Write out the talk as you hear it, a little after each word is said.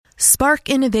Spark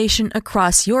innovation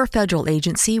across your federal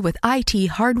agency with IT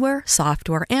hardware,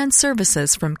 software, and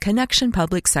services from Connection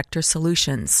Public Sector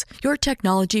Solutions. Your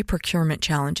technology procurement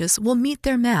challenges will meet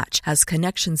their match as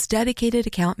Connection's dedicated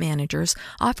account managers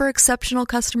offer exceptional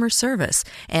customer service,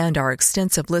 and our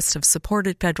extensive list of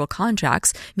supported federal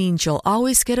contracts means you'll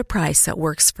always get a price that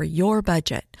works for your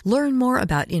budget. Learn more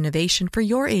about innovation for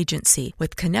your agency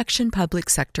with Connection Public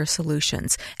Sector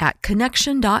Solutions at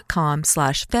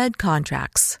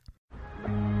connection.com/fedcontracts.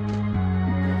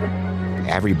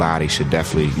 Everybody should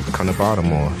definitely come to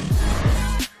Baltimore.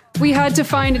 We had to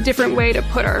find a different way to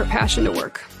put our passion to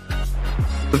work.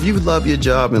 If you love your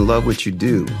job and love what you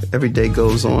do, every day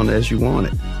goes on as you want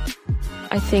it.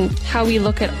 I think how we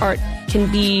look at art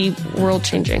can be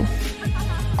world-changing.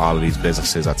 All of these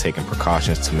businesses are taking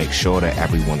precautions to make sure that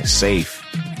everyone is safe.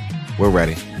 We're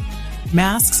ready.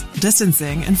 Masks,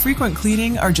 distancing, and frequent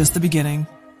cleaning are just the beginning.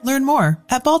 Learn more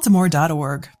at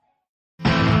baltimore.org.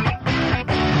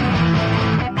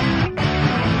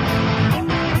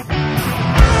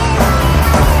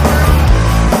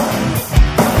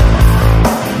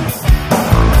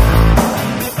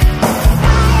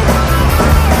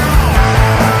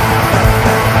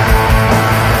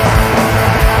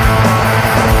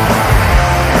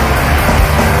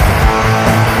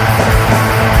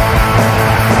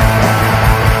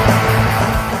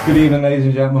 Good evening, ladies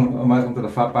and gentlemen, and welcome to the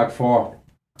Fatback 4.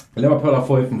 Liverpool are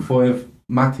 5 from 5.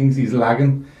 Matt thinks he's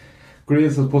lagging.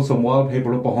 Grizz has put some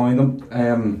wallpaper up behind him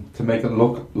to make it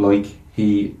look like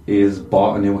he is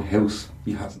bought a new house.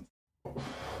 He hasn't.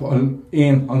 Well,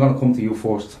 Ian, I'm going to come to you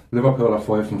first. Liverpool are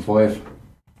 5 from 5.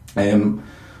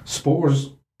 Spurs,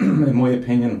 in my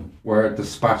opinion, were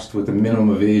dispatched with the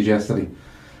minimum of age yesterday.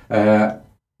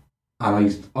 And I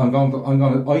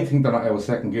think they're not out of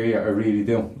second gear yet, I really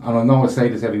do. And I know I say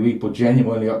this every week, but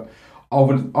genuinely,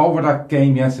 over that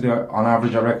game yesterday, on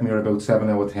average, I reckon we were about 7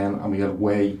 out of 10, and we had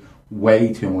way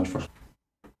too much for it.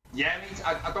 Yeah,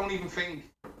 I don't even think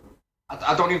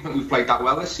we've played that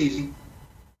well this season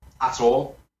at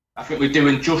all. I think we're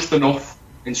doing just enough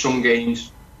in some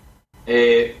games.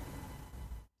 I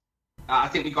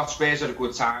think we got Spurs at a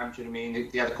good time, do you know what I mean?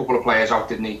 They had a couple of players out,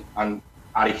 didn't he? And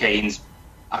Harry Kane's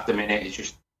at the minute, it's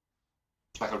just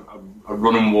like a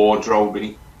running wardrobe,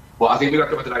 isn't he? But I think we got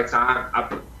them at the right time,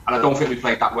 and I don't think we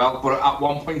played that well. But at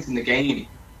one point in the game,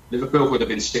 Liverpool would have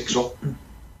been 6 up.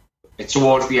 It's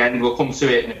towards the end, we'll come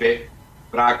to it in a bit,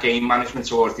 but our game management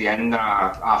towards the end,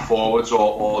 our forwards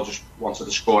all just wanted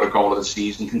to score a goal of the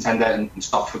season contender and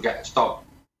stop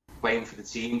playing for the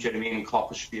team, do you know what I mean? And Klopp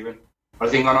was spewing. But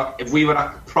I think if we were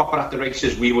proper at the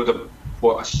races, we would have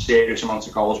put a serious amount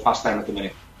of goals past them at the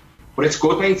minute. But it's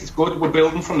good, mate. It's good. We're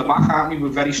building from the back, aren't we? We're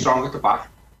very strong at the back.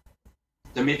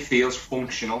 The midfield's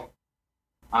functional.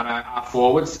 And our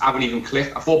forwards haven't even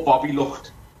clicked. I thought Bobby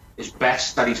looked his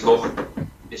best that he's looked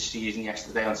this season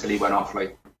yesterday until he went off.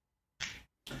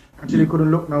 Until he couldn't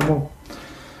look no more.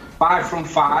 5 from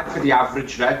 5 for the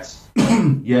average Reds.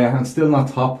 Yeah, and still not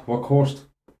top. We're cursed.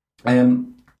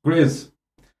 Grizz,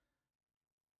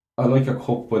 I like your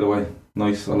cup, by the way.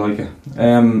 Nice, I like it.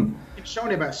 It's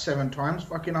shown about 7 times.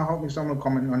 Fucking, I hope someone will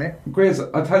comment on it. Grizz,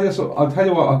 I'll tell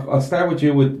you what. I'll start with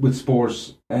you with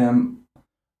Spurs.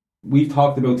 We've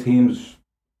talked about teams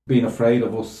being afraid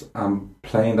of us and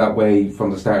playing that way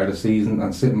from the start of the season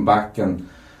and sitting back, and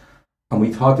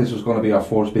we thought this was going to be our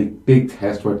first big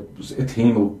test where a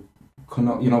team will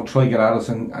try to get at us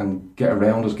and get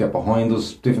around us, get behind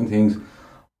us, different things.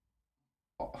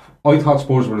 I thought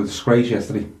Spurs were a disgrace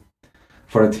yesterday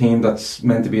for a team that's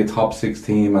meant to be a top 6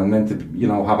 team and meant to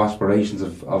have aspirations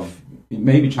of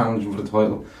maybe challenging for the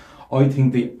title. I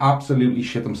think they absolutely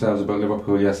shit themselves about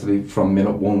Liverpool yesterday from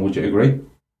minute 1. Would you agree?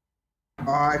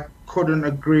 I couldn't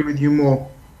agree with you more.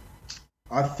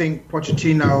 I think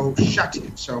Pochettino shattered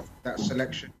himself with that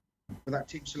selection, with that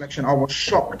team selection. I was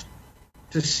shocked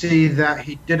to see that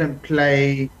he didn't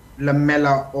play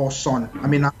Lamela or Son. I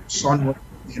mean, Son was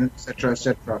in, etc.,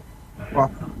 etc.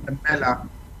 But Lamela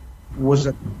was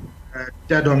a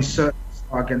dead-on certain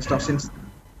star against us. Instead,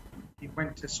 he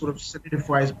went to sort of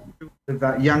solidify his midfield with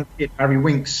that young kid, Harry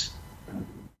Winks,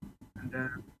 and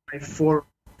played four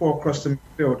across the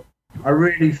midfield. I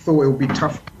really thought it would be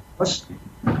tough for us,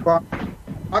 but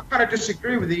I kind of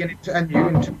disagree with Ian and you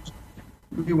in terms of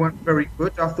we weren't very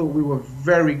good. I thought we were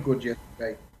very good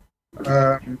yesterday.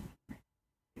 I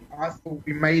thought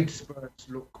we made Spurs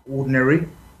look ordinary,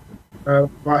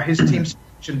 but his team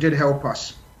selection did help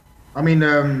us. I mean,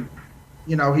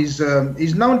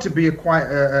 he's known to be a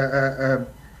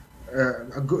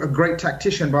great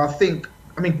tactician, but I think,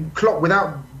 Klopp,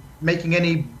 without making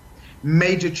any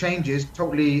major changes,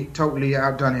 totally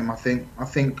outdone him. I think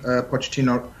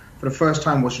Pochettino for the first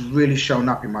time, was really shown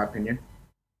up, in my opinion.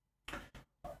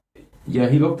 Yeah,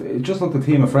 it just looked a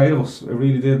team afraid of us. It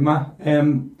really did, Matt.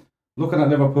 Looking at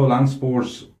Liverpool and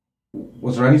Spurs,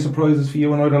 was there any surprises for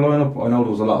you in either lineup? I know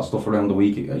there was a lot of stuff around the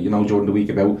week, during the week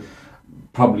about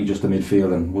probably just the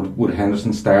midfield and would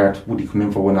Henderson start? Would he come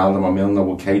in for Wijnaldum or Milner?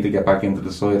 Would Keita get back into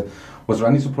the side? Was there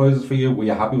any surprises for you? Were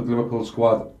you happy with the Liverpool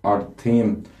squad or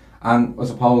team? And I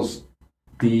suppose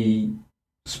the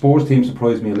Spurs team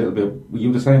surprised me a little bit. Were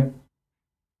you the same?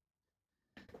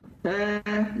 No,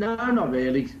 not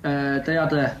really.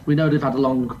 We know they've had a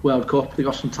long World Cup. They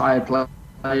got some tired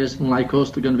players, and like us,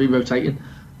 they're going to be rotating.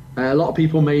 A lot of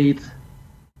people made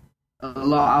a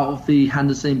lot out of the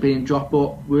Henderson being dropped,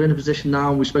 but we're in a position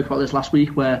now, and we spoke about this last week,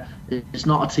 where it's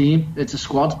not a team, it's a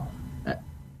squad.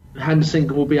 Henderson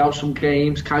will be out some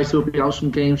games, Keita will be out some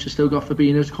games, you've still got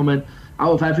Fabinho to come in.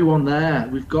 Out of everyone there,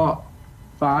 we've got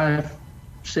 5,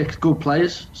 6 good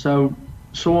players, so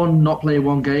someone not playing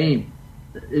one game,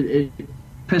 it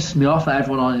pisses me off that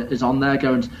everyone is on there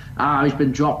going, he's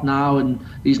been dropped now and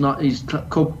he's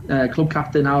club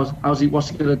captain, what's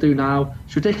he going to do now?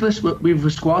 It's ridiculous. We've a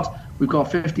squad, we've got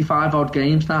 55 odd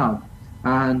games now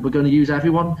and we're going to use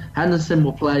everyone. Henderson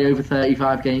will play over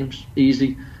 35 games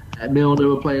easy, Milner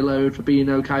will play a load,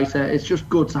 Fabinho, Keita. It's just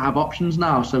good to have options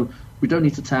now, so we don't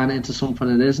need to turn it into something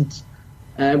it isn't.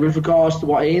 With regards to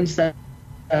what Ian said,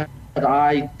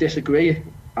 I disagree.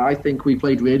 I think we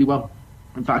played really well.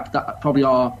 In fact, that probably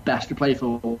our best we played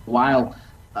for a while.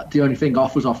 The only thing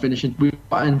off was our finishing. We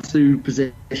got into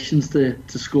positions to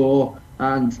score,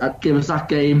 and give us that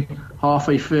game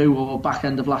halfway through or back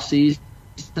end of last season,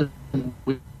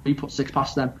 we put 6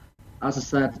 past them. As I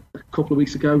said a couple of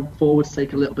weeks ago, forwards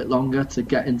take a little bit longer to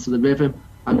get into the rhythm,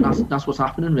 and that's what's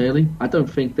happening really. I don't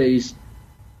think there's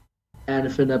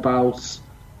anything about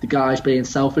the guys being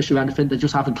selfish or anything. They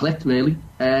just haven't clicked really.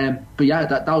 But yeah,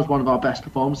 that was one of our best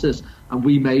performances, and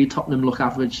we made Tottenham look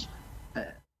average. I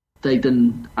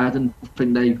didn't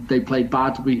think they played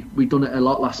bad. We done it a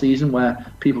lot last season where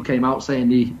people came out saying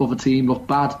the other team looked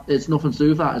bad. It's nothing to do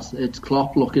with that. It's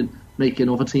Klopp making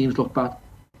other teams look bad.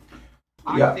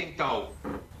 I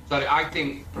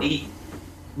think we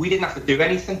didn't have to do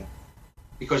anything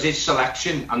because his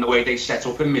selection and the way they set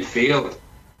up in midfield,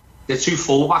 the 2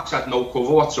 fullbacks had no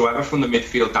cover whatsoever from the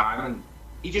midfield diamond.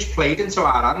 He just played into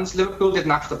our hands. Liverpool didn't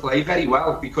have to play very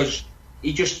well because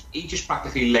he just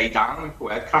practically lay down and go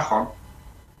ahead, crack on.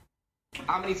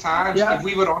 How many times, if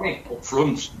we were on it up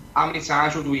front, how many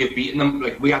times would we have beaten them?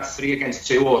 Like we had 3 against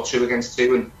 2 or 2 against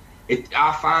 2, and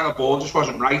our final ball just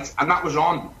wasn't right, and that was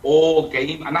on all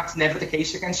game, and that's never the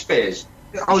case against Spurs.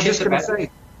 I was just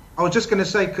going to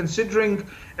say, considering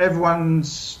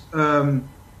everyone's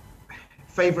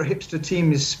favourite hipster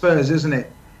team is Spurs, isn't it?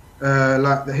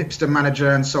 Like the hipster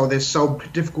manager, and so they're so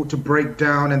difficult to break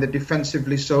down, and they're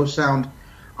defensively so sound.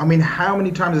 I mean, how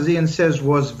many times, as Ian says,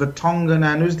 was Vertonghen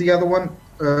and who's the other one?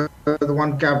 The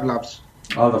one Gav loves.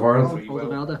 Oh, the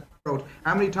world.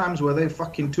 How many times were they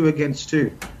fucking 2 against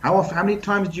 2? How many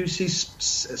times do you see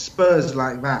Spurs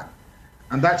like that?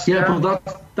 And that's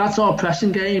but that's our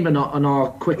pressing game and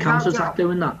our quick counter attack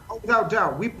doing that. Oh, without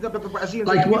doubt. As Ian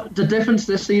said, what the difference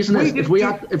this season is if we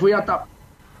had that.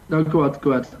 No, go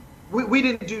ahead. We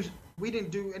didn't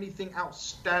do anything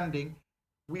outstanding.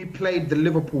 We played the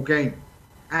Liverpool game.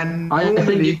 And I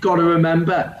think you've got to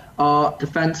remember our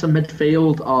defence and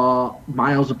midfield are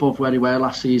miles above where they were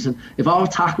last season. If our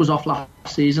attack was off last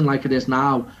season like it is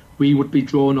now, we would be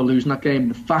drawing or losing that game.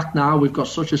 The fact now we've got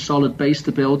such a solid base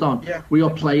to build on, we are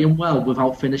playing well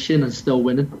without finishing and still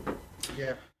winning.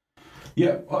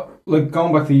 Yeah, like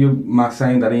going back to you, Matt,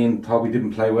 saying that Ian thought we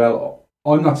didn't play well.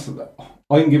 I'm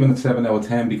giving it 7 out of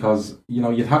 10 because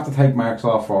you'd have to take marks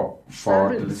off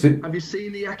for the decision. Have you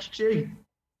seen the XG?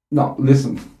 No,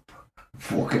 listen,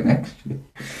 fucking XG.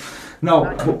 No,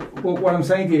 but what I'm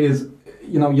saying to you is,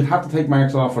 you'd have to take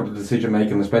marks off for the decision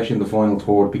making, especially in the final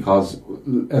third, because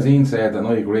as Ian said, and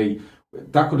I agree,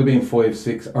 that could have been 5,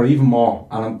 6, or even more,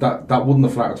 and that wouldn't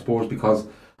have flattered Spurs because,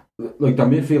 like, their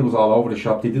midfield was all over the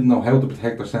shop. They didn't know how to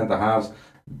protect their centre halves.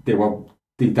 They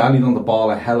dallied on the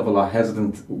ball a hell of a lot,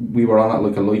 hesitant. We were on it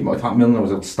like a light. I thought Milner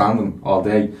was outstanding all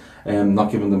day, not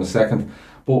giving them a second.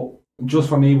 But just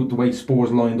for me, with the way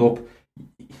Spurs lined up,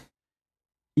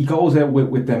 he goes out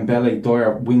with Dembele,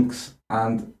 Dyer, Winks,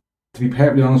 and to be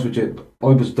perfectly honest with you, I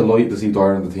was delighted to see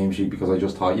Dyer on the team sheet because I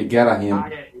just thought you get at him.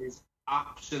 Dyer is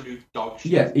absolute dog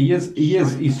shit. Yeah, he is.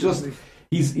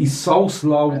 He's so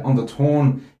slow on the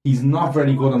turn. He's not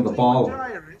very good on the ball.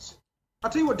 I'll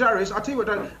tell you what Dyer is.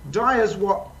 Dyer's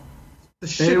what the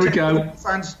shit. Here we go.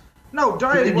 Fans. No,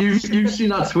 Dyer. You've seen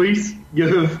that tweet?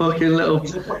 You fucking little.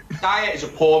 Dyer is a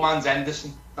poor man's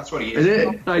Henderson. That's what he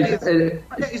is.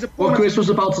 What Grizz was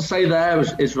about to say there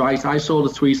is right. I saw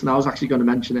the tweet and I was actually going to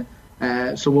mention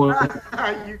it. Someone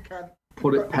You can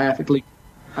put it perfectly.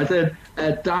 I said,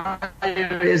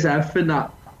 Dyer is everything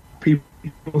that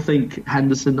people think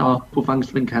Henderson or fans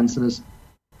think Henderson is.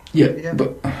 Yeah.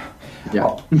 But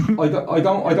I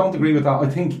don't agree with that. I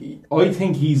think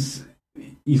he's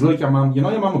like your man. You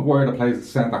know your man Maguire that plays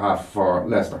centre half for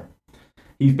Leicester.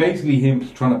 He's basically him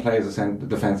trying to play as a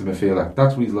defensive midfielder.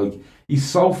 That's what he's like. He's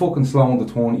so fucking slow on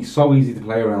the turn. He's so easy to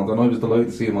play around. And I was delighted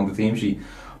to see him on the team sheet.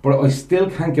 But I still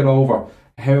can't get over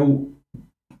how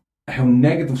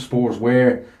negative Spurs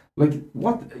were. Like,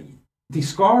 what? They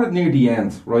scored near the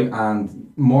end, right?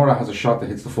 And Mora has a shot that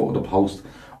hits the foot of the post.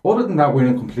 Other than that, we're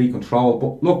in complete control.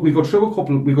 But look, we go through a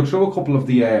couple of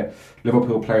the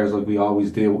Liverpool players like we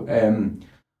always do.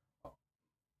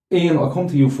 Ian, I'll come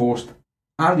to you first.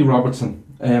 Andy Robertson.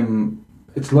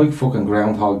 It's like fucking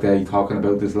Groundhog Day talking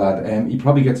about this lad. He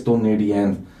probably gets done near the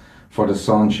end for the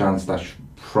Son chance. That's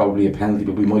probably a penalty,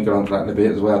 but we might get onto that in a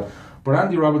bit as well. But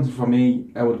Andy Robertson, for me,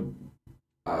 out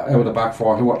of the back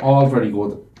four, who are all very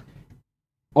good.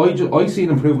 I see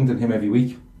an improvement in him every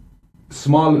week.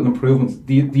 Small little improvements.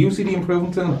 Do you see the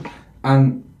improvement in him?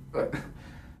 And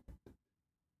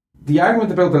the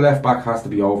argument about the left back has to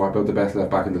be over, about the best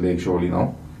left back in the league, surely,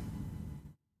 no?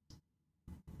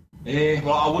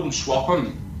 Well, I wouldn't swap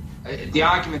him. The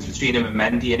argument's between him and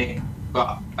Mendy, innit?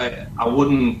 But I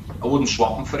wouldn't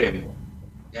swap him for him.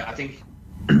 Yeah, I think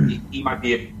he might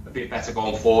be a bit better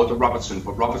going forward than Robertson,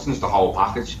 but Robertson's the whole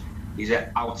package. He's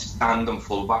an outstanding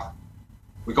fullback.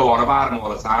 We go on about him all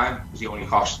the time because he only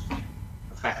cost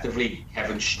effectively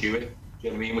Kevin Stewart. Do you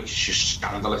know what I mean? Which is just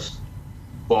scandalous.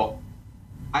 But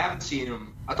I haven't seen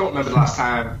him. I don't remember the last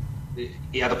time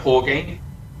he had a poor game.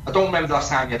 I don't remember the last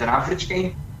time he had an average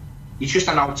game. He's just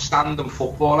an outstanding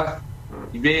footballer.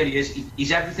 He really is.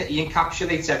 He's everything. He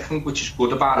encapsulates everything which is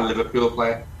good about a Liverpool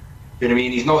player. Do you know what I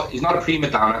mean? He's not a prima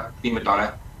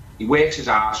donna. He works his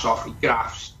arse off. He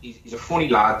grafts. He's a funny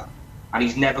lad, and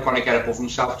he's never going to get above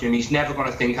himself. Do you know what I mean? He's never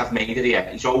going to think I've made it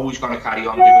yet. He's always going to carry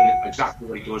on doing exactly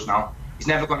what he does now. He's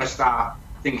never going to start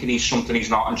thinking he's something he's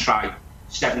not and try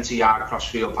 70-yard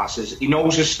cross-field passes. He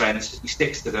knows his strengths. He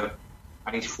sticks to them,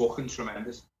 and he's fucking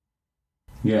tremendous.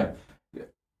 Yeah.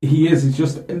 He is. It's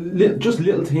just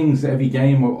little things every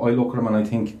game. I look at him and I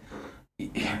think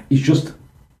he's just.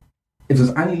 If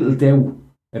there's any little doubt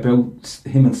about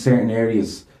him in certain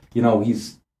areas, you know,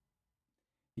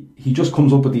 he just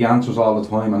comes up with the answers all the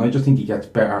time, and I just think he gets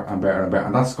better and better and better.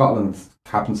 And that Scotland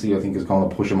captaincy, I think, is going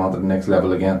to push him on to the next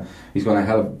level again. He's going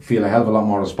to feel a hell of a lot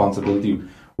more responsibility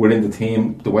within the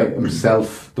team, the way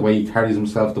he carries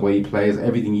himself, the way he plays,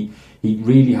 everything. He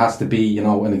really has to be, you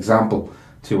know, an example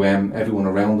to everyone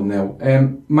around him now.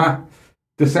 Matt,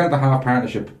 the centre-half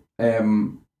partnership,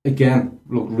 again,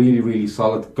 look really, really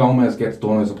solid. Gomez gets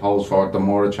done, I suppose, for the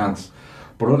Mora chance.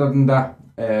 But other than that,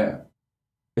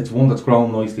 it's one that's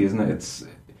grown nicely, isn't it? It's,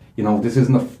 you know, this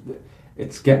isn't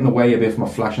it's getting away a bit from a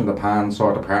flash in the pan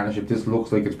sort of partnership. This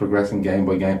looks like it's progressing game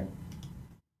by game.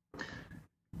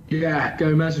 Yeah,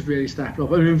 Gomez has really stepped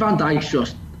up. I mean, Van Dijk's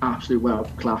just absolute world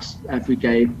class every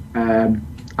game.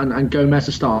 And Gomez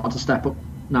is starting to step up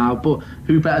now, but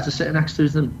who better to sit next to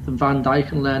than Van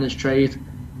Dijk and learn his trade?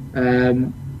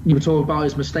 You were talking about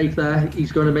his mistake there.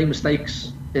 He's going to make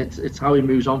mistakes. It's how he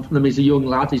moves on from them. He's a young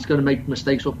lad. He's going to make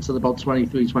mistakes up until about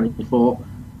 23, 24.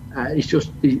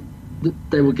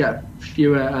 They will get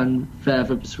fewer and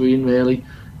further between, really.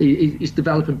 He's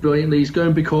developing brilliantly. He's going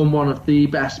to become one of the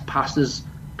best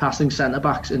passing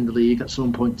centre-backs in the league at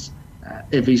some point.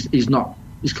 If he's not,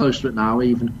 he's close to it now,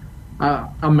 even.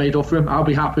 I'm made up for him. I'll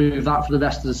be happy with that for the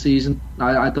rest of the season.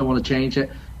 I don't want to change it.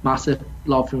 Massive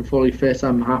love him fully fit.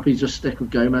 I'm happy. Just stick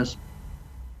with Gomez.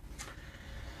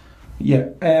 Yeah.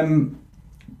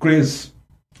 Grizz,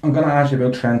 I'm going to ask you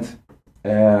about Trent.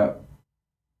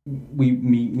 Me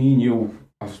and you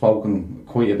have spoken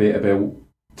quite a bit about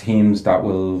teams that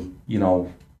will, you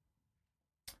know,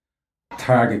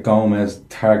 target Gomez,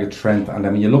 target Trent, and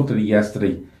then when you looked at it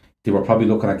yesterday, they were probably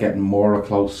looking at getting Mora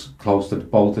close to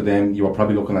both of them. You were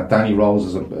probably looking at Danny Rose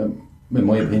as in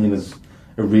my opinion, is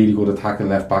a really good attacking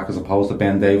left back as opposed to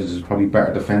Ben Davies, who's probably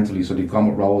better defensively. So they've gone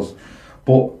with Rose.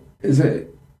 But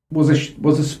was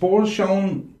the Spurs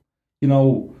shown, you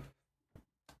know,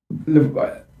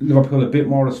 Liverpool a bit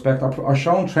more respect, or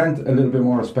shown Trent a little bit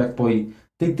more respect by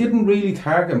they didn't really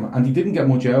target him and he didn't get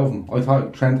much out of him. I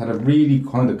thought Trent had a really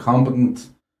kind of competent,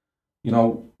 you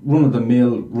know,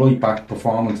 run-of-the-mill right-back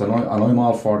performance, and I'm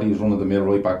all for these run-of-the-mill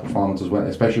right-back performances,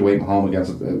 especially away from home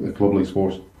against a club like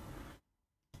Spurs.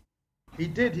 He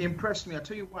did. He impressed me. I'll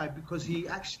tell you why. Because he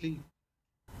actually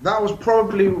that was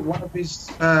probably one of his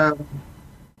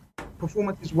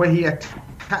performances where he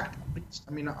attacked.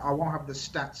 I mean, I won't have the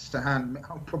stats to hand.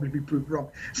 I'll probably be proved wrong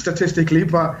statistically,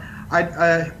 but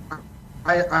I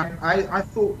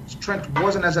thought Trent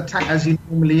wasn't as attacked as he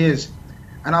normally is,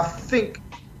 and I think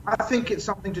it's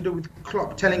something to do with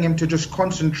Klopp telling him to just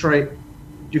concentrate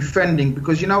defending,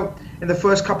 because in the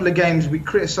first couple of games we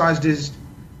criticised his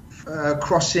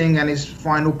crossing and his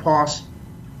final pass.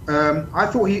 I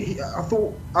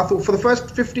thought for the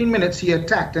first 15 minutes he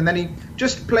attacked, and then he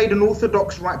just played an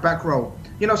orthodox right back role.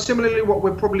 Similarly what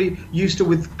we're probably used to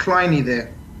with Kleiny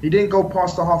there. He didn't go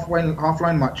past the half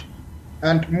line much.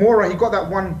 And Mora got that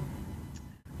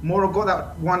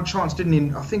one chance, didn't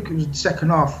he? I think it was the second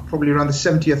half, probably around the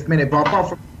 70th minute. But apart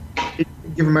from it,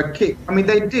 didn't give him a kick. I mean,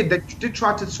 they did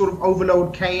try to sort of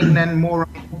overload Kane and Mora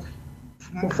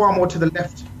far more to the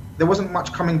left. There wasn't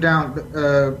much coming down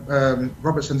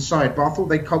Robertson's side, but I thought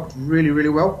they coped really, really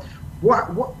well.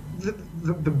 What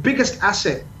the biggest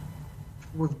asset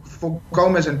for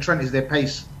Gomez and Trent is their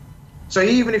pace. So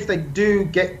even if they do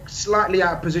get slightly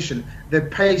out of position, their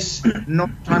pace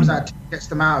 9 times out of 10 gets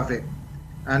them out of it.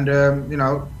 And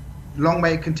long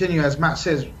may it continue, as Matt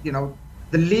says.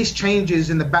 The least changes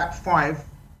in the back five,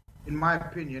 in my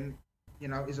opinion,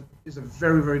 is a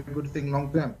very, very good thing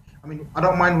long term. I mean, I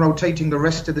don't mind rotating the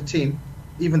rest of the team,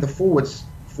 even the forwards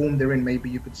form they're in, maybe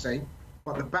you could say.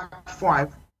 But the back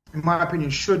five, in my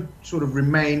opinion, should sort of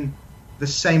remain the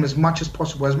same as much as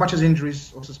possible, as much as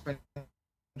injuries or suspensions.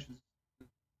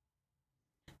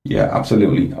 Yeah,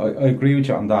 absolutely. I agree with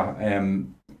you on that.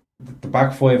 The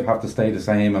back five have to stay the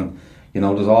same, and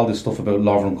there's all this stuff about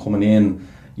Lovren coming in.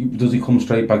 Does he come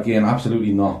straight back in?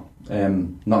 Absolutely not.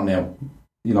 Not now.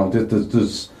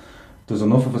 There's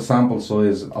enough of a sample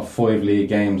size of 5 league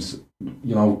games.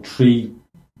 3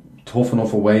 tough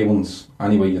enough away ones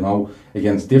anyway.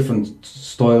 Against different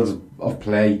styles of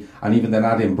play, and even then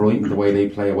add in Brighton, the way they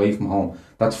play away from home.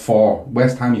 That's 4.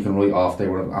 West Ham you can write off; they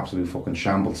were an absolute fucking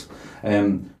shambles.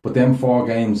 But them 4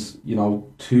 games,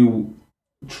 2,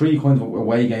 3 kind of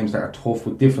away games that are tough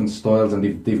with different styles,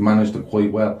 and they've managed it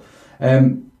quite well.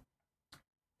 Ian,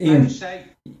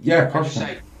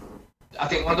 I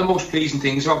think one of the most pleasing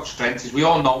things about Trent is we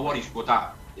all know what he's good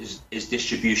at is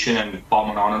distribution and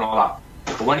bombing on and all that.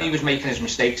 But when he was making his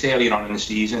mistakes earlier on in the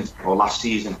season or last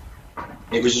season,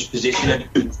 it was his positioning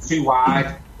too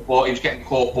wide. But he was getting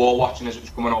caught ball watching as it was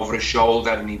coming over his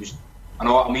shoulder, and we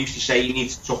used to say he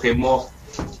needs to tuck in more.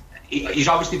 He's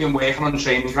obviously been working on the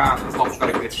training ground, and Klopp's got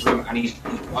a grip for him, and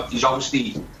he's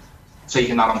obviously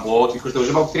taking that on board, because there was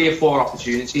about 3 or 4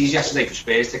 opportunities yesterday for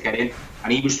Spurs to get in,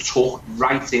 and he was tucked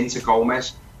right into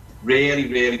Gomez, really,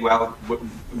 really well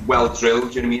drilled. Do you know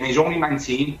what I mean? He's only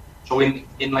 19, so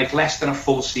in like less than a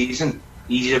full season,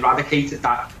 he's eradicated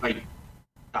that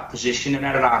positioning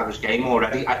error out of his game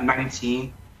already at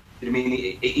 19. Do you know what I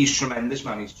mean? He's tremendous,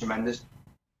 man. He's tremendous.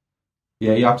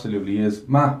 Yeah, he absolutely is.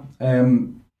 Matt,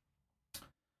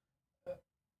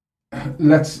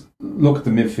 let's look at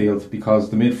the midfield, because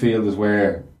the midfield is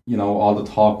where all the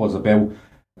talk was about.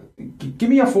 Give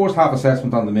me your first half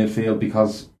assessment on the midfield,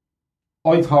 because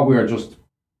I thought we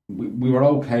were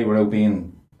okay without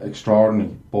being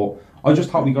extraordinary, but I just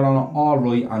thought we got on all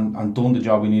right and done the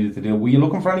job we needed to do. Were you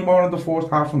looking for any more in the first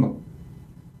half from them?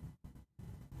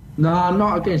 No,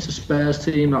 not against a Spurs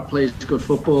team that plays good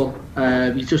football.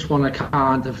 You just want to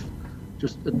kind of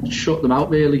just shut them out,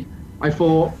 really. I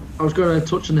thought I was going to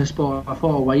touch on this, but I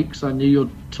thought I'd wait because I knew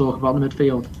you'd talk about the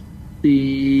midfield.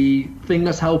 The thing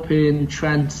that's helping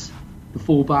Trent, the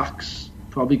fullbacks,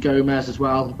 probably Gomez as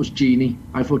well, was Gini.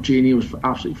 I thought Gini was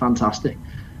absolutely fantastic.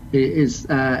 His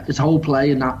whole play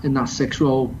in that 6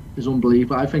 role is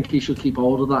unbelievable. I think he should keep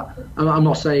hold of that. I'm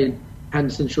not saying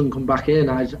Henderson shouldn't come back in.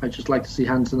 I just like to see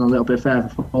Henderson a little bit further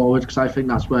forward, because I think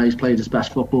that's where he's played his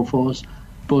best football for us.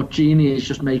 But Gini is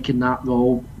just making that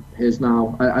role his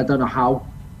now. I don't know how.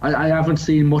 I haven't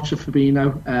seen much of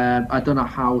Fabinho. I don't know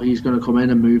how he's going to come in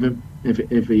and move him,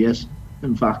 if he is,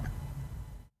 in fact.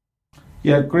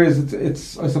 Yeah, Grizz,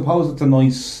 it's I suppose it's a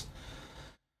nice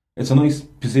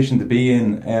position to be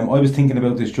in. I was thinking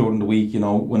about this during the week.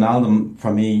 Wijnaldum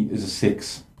for me is a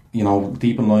 6.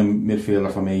 Deep in line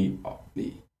midfielder for me.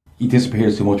 He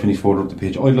disappears too much when he's further up the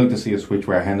pitch. I'd like to see a switch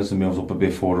where Henderson moves up a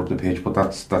bit further up the pitch, but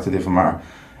that's a different matter.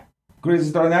 Grizz,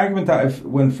 is there an argument that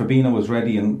when Fabinho is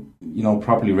ready and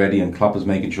properly ready, and Klopp is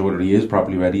making sure that he is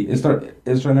properly ready, is there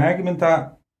an argument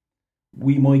that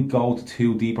we might go to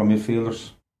 2 deeper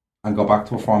midfielders and go back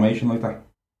to a formation like that?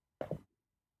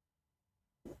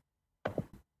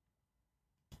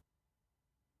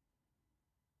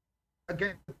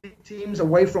 Against big teams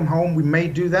away from home, we may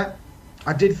do that.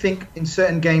 I did think in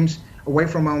certain games away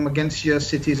from home against your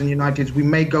Cities and Uniteds, we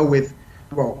may go with,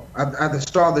 well, at the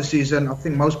start of the season, I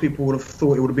think most people would have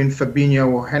thought it would have been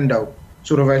Fabinho or Hendo,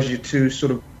 sort of as your two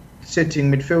sort of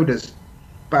sitting midfielders.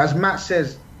 But as Matt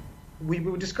says, we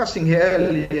were discussing here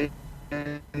earlier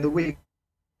in the week,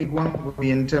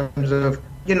 in terms of,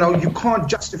 you can't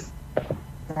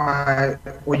justify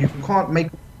or you can't make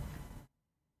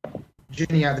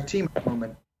Ginny out of the team at the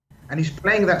moment. And he's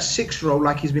playing that 6 role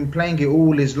like he's been playing it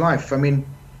all his life. I mean,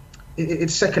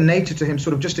 it's second nature to him,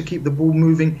 sort of just to keep the ball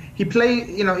moving. He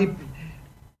hasn't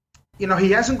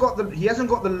got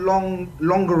the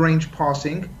longer range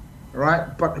passing,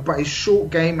 right? But his short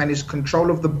game and his control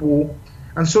of the ball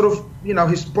and sort of,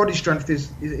 his body strength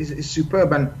is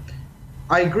superb. And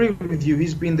I agree with you.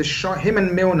 He's been him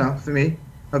and Milner, for me,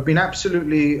 have been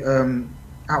absolutely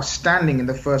outstanding in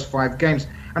the first 5 games.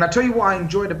 And I tell you what I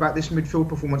enjoyed about this midfield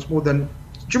performance more than... Do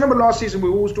you remember last season we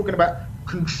were always talking about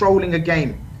controlling a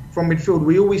game from midfield?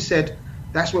 We always said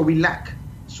that's where we lack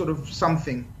sort of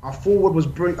something. Our forwards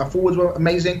were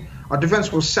amazing. Our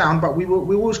defence was sound, but we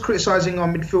were always criticising our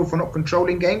midfield for not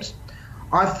controlling games.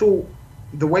 I thought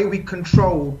the way we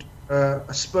controlled a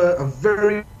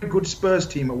very good Spurs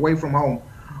team away from home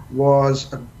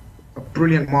was a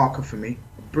brilliant marker for me.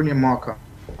 A brilliant marker.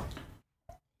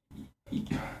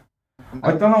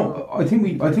 I don't know. I think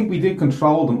we did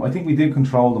control them. But I think,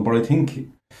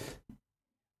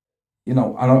 and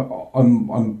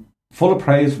I'm full of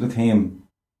praise for the team,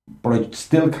 but I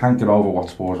still can't get over what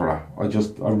Spurs are at. I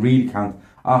really can't.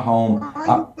 At home. Why are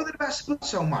you bothered about Spurs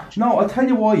so much? No, I'll tell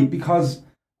you why. Because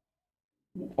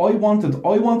I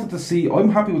wanted to see. I'm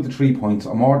happy with the 3 points.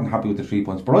 I'm more than happy with the 3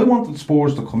 points. But I wanted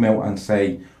Spurs to come out and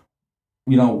say,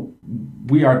 we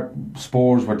are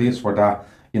Spurs. We're this. We're that.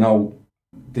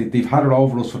 They've had it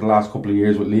over us for the last couple of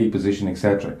years with league position,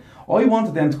 etc. I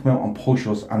wanted them to come out and push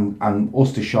us and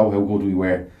us to show how good we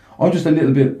were. I'm just a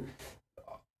little bit...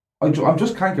 I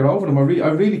just can't get over them. I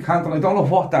really can't, and I don't know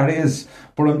what that is.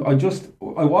 But I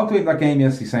walked away from that game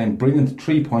yesterday saying, brilliant,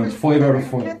 3 points, 5 out of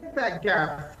 5. Get that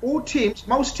gap.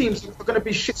 Most teams are going to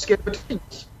be shit scared for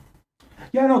teams.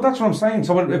 Yeah, no, that's what I'm saying.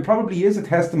 So it probably is a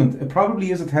testament. It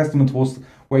probably is a testament to us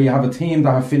where you have a team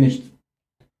that have finished...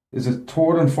 Is it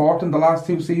 3rd and 4th in the last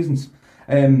 2 seasons?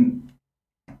 And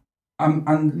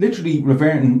literally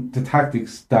reverting to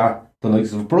tactics that the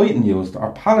likes of Brighton used,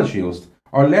 or Palace used,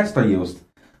 or Leicester used.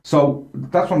 So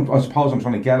that's what I suppose I'm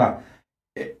trying to get at.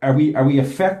 Are we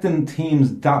affecting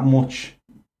teams that much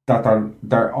that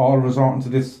they're all resorting to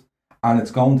this, and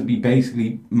it's going to be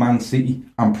basically Man City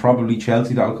and probably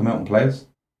Chelsea that'll come out and play us?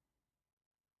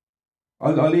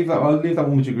 I'll leave that one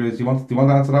with you, Grizz. Do you want to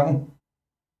answer that one?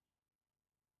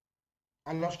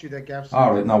 I lost you there, Gav.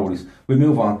 All right, no worries. We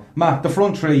move on. Matt, the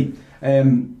front 3.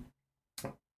 I'll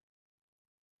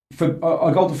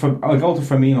go to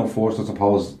Firmino first, I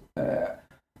suppose.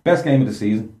 Best game of the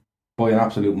season by an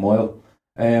absolute mile.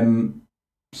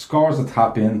 Scores a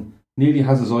tap in. Nearly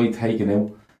has his eye taken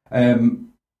out.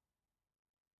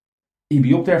 He'd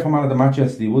be up there for man of the match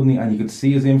yesterday, wouldn't he? And you could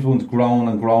see his influence growing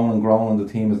and growing and growing on the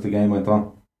team as the game went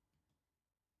on.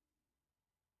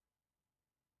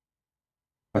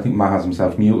 I think Matt has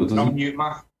himself muted, doesn't he? Don't mute,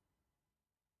 Matt.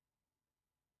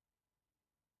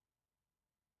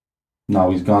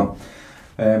 No, he's gone.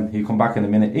 He'll come back in a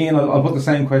minute. Ian, I'll put the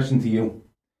same question to you.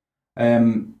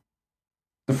 The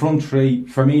front 3,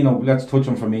 Firmino, let's touch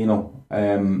on Firmino.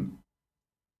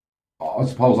 I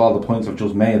suppose all the points I've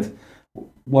just made.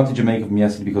 What did you make of him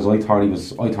yesterday? Because I thought he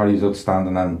was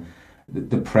outstanding, and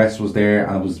the press was there,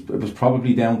 and it was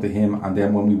probably down to him. And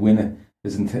then when we win it,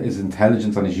 his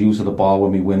intelligence and his use of the ball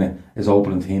when we win it is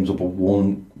opening teams up with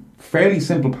one fairly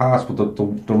simple pass, but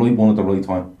the right one at the right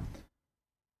time.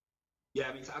 Yeah,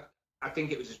 I mean, I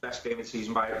think it was his best game of the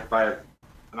season by an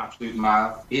absolute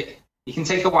mile. It can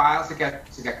take a while to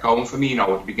get going for me, at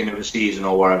the beginning of the season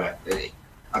or whatever.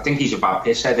 I think he's about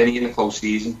piss head in the close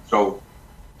season, so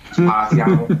it's a party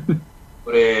animal.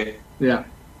 But yeah,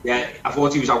 I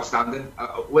thought he was outstanding.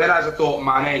 Whereas I thought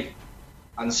Mane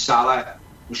and Salah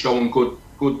were showing good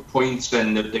points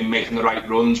and they were making the right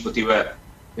runs, but they were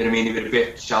a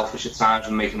bit selfish at times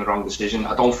and making the wrong decision.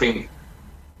 I don't think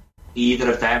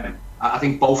either of them. I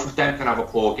think both of them can have a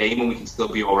poor game and we can still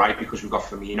be all right because we've got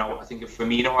Firmino. I think if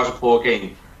Firmino has a poor game,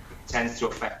 it tends to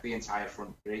affect the entire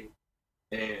front 3.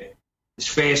 His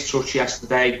first touch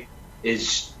yesterday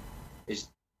is his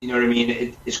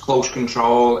close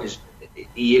control.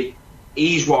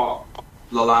 He's what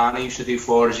Lallana used to do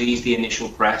for us. He's the initial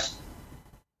press.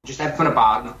 Just everything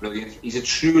about him, brilliant. He's a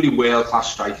truly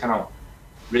world-class striker now.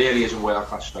 Really is a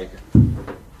world-class striker.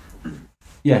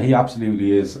 Yeah, he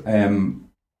absolutely is.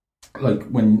 Like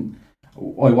when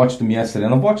I watched him yesterday,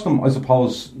 and I've watched him, I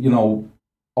suppose,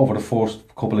 over the first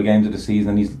couple of games of the season,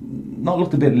 and he's not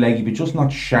looked a bit leggy, but just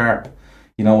not sharp.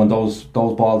 And those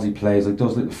balls he plays, like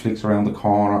those little flicks around the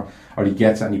corner, or he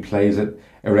gets it and he plays it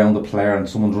around the player and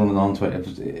someone's running onto it.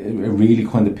 It really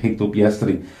kind of picked up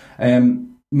yesterday. Matt,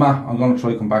 I'm going to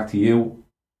try to come back to you.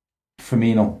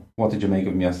 Firmino, what did you make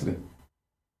of him yesterday?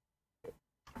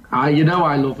 I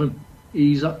love him.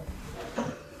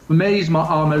 For me, he's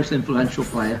our most influential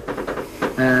player.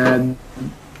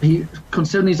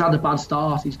 Considering he's had a bad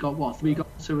start, he's got 3 goals,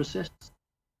 2 assists.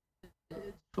 It's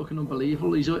fucking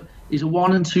unbelievable. He's a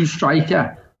 1 and 2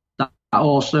 striker that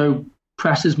also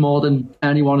presses more than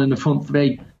anyone in the front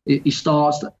 3. He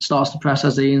starts to press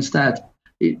as he instead.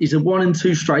 He's a 1 and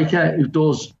 2 striker who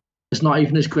does. It's not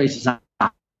even his greatest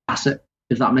asset,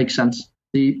 if that makes sense.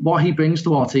 What he brings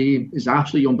to our team is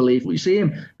absolutely unbelievable. You see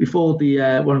him before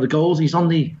one of the goals. He's on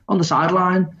the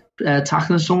sideline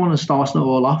tackling someone and starting it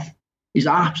all off. He's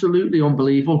absolutely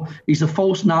unbelievable. He's a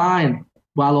false 9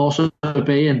 while also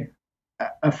being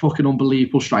a fucking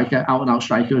unbelievable striker, out and out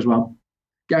striker as well.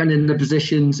 Getting in the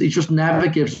positions, he just never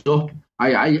gives up.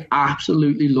 I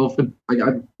absolutely love him.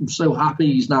 I'm so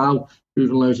happy he's now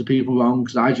proving loads of people wrong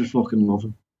because I just fucking love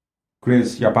him.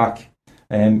 Grizz, you're back.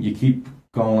 You keep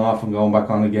going off and going back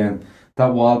on again.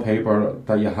 That wallpaper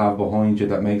that you have behind you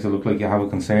that makes it look like you have a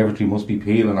conservatory must be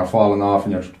peeling or falling off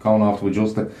and you're going off to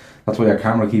adjust it. That's why your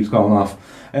camera keeps going off.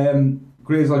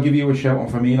 Grizz, I'll give you a shout on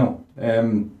Firmino.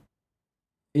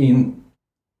 Ian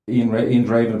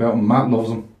raving about him. Matt loves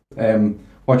him.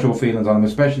 What's your feelings on him,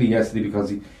 especially yesterday,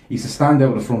 because he's a standout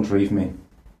of the front 3 for me.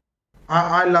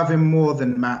 I love him more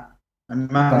than Matt.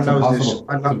 And Matt knows impossible.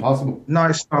 this. It's impossible. No,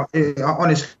 it's not.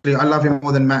 Honestly, I love him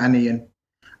more than Matt and Ian.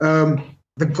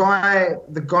 The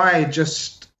guy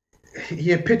just,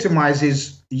 he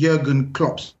epitomizes Jurgen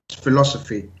Klopp's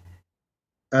philosophy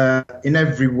in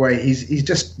every way. He's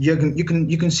just Jurgen. You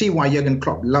can see why Jurgen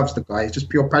Klopp loves the guy. It's just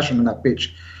pure passion on that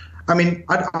pitch. I mean,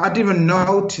 I didn't even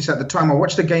notice at the time. I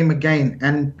watched the game again,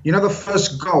 and the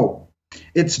first goal,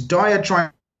 it's Dyer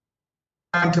trying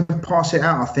to pass it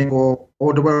out, I think, or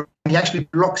the way he actually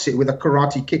blocks it with a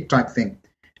karate kick type thing,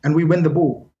 and we win the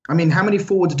ball. I mean, how many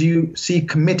forwards do you see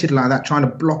committed like that, trying to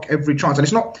block every chance? And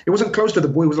it wasn't close to the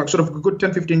ball. It was like sort of a good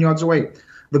 10, 15 yards away.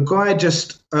 The guy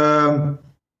just, who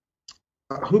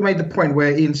made the point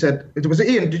where Ian said, was it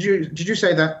Ian? Did you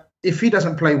say that if he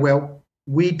doesn't play well,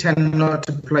 we tend not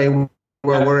to play well,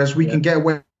 whereas we can get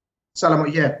away? Salah,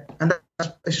 yeah. And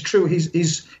it's true. He's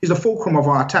the fulcrum of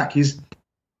our attack. He's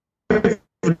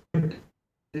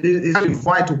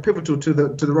vital, pivotal to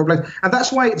the role players, and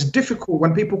that's why it's difficult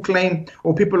when people claim,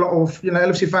 or people of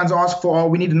LFC fans ask for,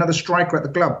 we need another striker at the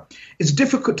club. It's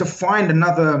difficult to find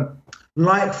another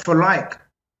like for like.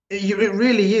 It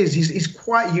really is. He's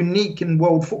quite unique in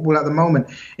world football at the moment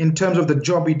in terms of the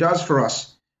job he does for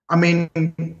us. I mean,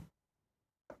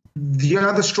 the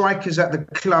other strikers at the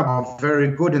club are very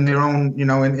good in their own,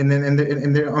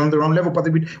 on their own level, but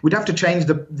we'd have to change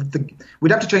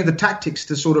the tactics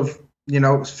to sort of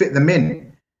fit them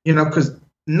in, because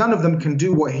none of them can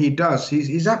do what he does.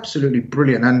 He's absolutely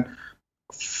brilliant, and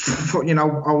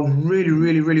I was really,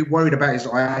 really, really worried about his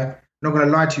eye. I'm not going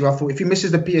to lie to you. I thought if he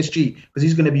misses the PSG, because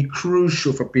he's going to be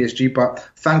crucial for PSG, but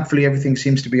thankfully everything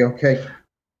seems to be okay.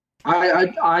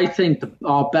 I think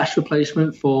our best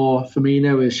replacement for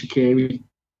Firmino is Shaqiri.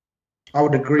 I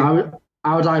would agree. I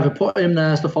would either put him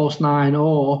there as the false 9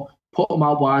 or put him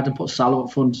out wide and put Salah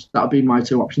up front. That would be my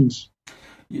 2 options.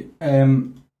 I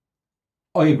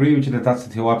agree with you that that's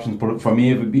the 2 options, but for me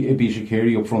it'd be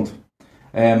Shaqiri up front.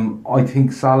 I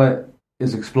think Salah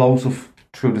is explosive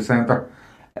through the centre,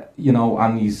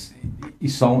 and he's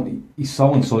so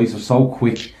incisive, so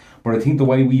quick. But I think the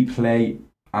way we play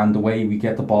and the way we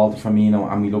get the ball to Firmino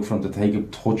and we look for him to take a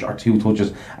touch or 2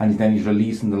 touches, and then he's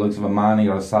releasing the likes of a Mane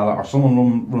or a Salah or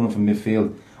someone running from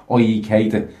midfield, i.e.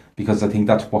 Keita, because I think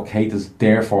that's what Keita's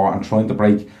there for and trying to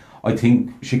break. I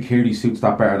think Shaqiri suits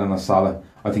that better than a Salah.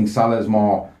 I think Salah is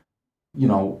more,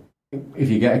 if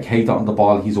you get a Keita on the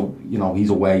ball, he's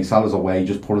away. Salah's away.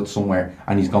 Just put it somewhere,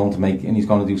 and he's going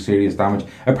to do serious damage.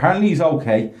 Apparently he's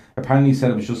okay. Apparently he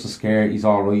said it was just a scare. He's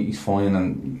all right. He's fine,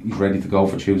 and he's ready to go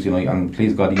for Tuesday night. And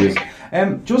please God he is.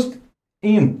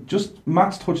 Ian,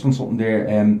 Matt's touched on something there.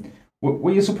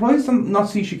 Were you surprised to not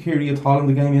see Shaqiri at all in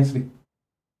the game yesterday?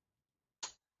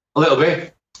 A little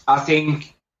bit. I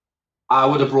think I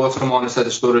would have brought him on instead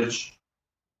of Sturridge,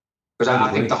 because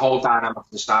I think the whole dynamic of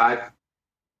the side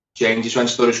changes when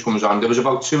Sturridge comes on. There was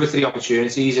about 2 or 3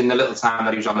 opportunities in the little time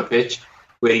that he was on the pitch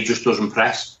where he just doesn't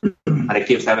press, and it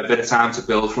gives them a bit of time to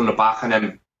build from the back and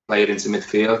then play it into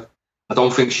midfield. I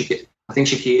don't think I think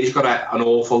Shaqiri's got an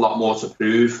awful lot more to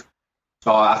prove.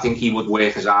 So I think he would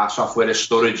work his arse off, whereas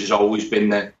Sturridge has always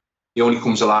been he only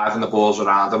comes alive when the ball's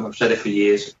around him. I've said it for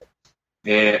years.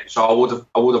 So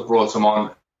I would have brought him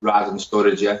on rather than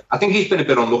Sturridge, yeah. I think he's been a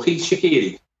bit unlucky,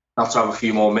 Shaqiri, not to have a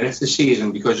few more minutes this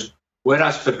season, because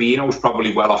whereas Fabinho's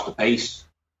probably well off the pace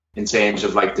in terms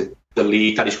of like the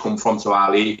league that he's come from to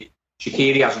our league,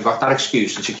 Shaqiri hasn't got that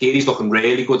excuse, and Shaqiri's looking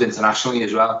really good internationally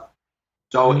as well.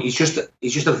 So he's just a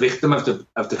victim of the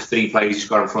three players he's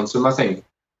got in front of him, I think.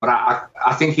 But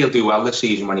I think he'll do well this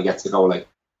season when he gets to go. Like,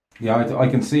 yeah, I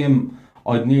can see him.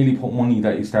 I'd nearly put money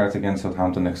that he starts against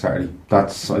Southampton next Saturday. I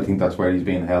think that's where he's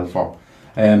being held for.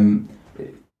 I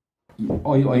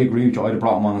agree with you. I'd have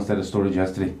brought him on instead of Sturridge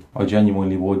yesterday. I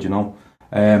genuinely would, you know.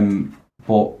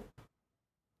 But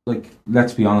like,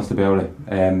 let's be honest about it.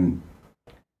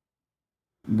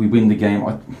 We win the game.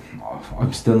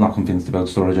 I'm still not convinced about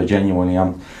Sturridge. I genuinely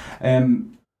am.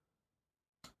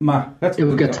 Matt,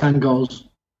 we'll get 10 goals.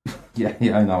 Yeah,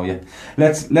 I know. Yeah,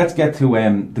 let's get to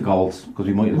the goals, because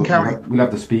we'll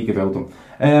have to speak about them.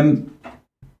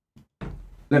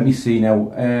 Let me see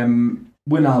now.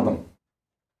 Wijnaldum,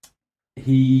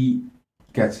 he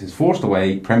gets his first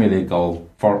away Premier League goal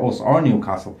for us or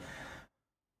Newcastle.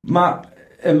 Matt,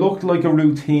 it looked like a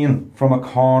routine from a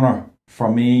corner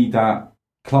for me that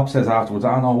Klopp says afterwards,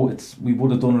 no, we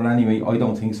would have done it anyway. I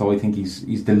don't think so. I think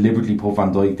he's deliberately put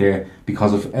Van Dijk there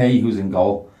because of who's in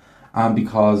goal, and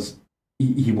because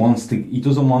he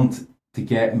doesn't want to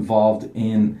get involved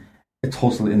in a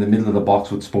tussle in the middle of the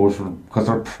box with Spurs, because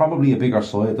they're probably a bigger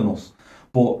side than us.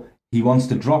 But he wants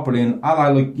to drop it in,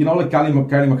 like Gary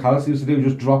McAllister used to do,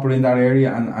 just drop it in that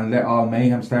area and let all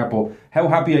mayhem start. But how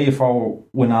happy are you for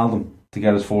Wijnaldum to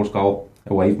get his first goal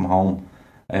away from home?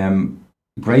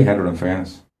 Great header, in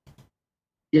fairness.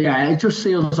 Yeah, it just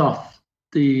seals off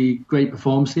the great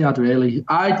performance he had, really.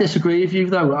 I disagree with you,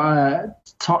 though.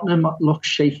 Tottenham looked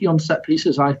shaky on set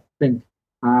pieces, I think,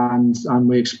 and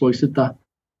we exploited that.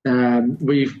 I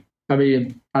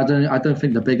don't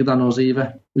think they're bigger than us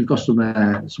either. We've got some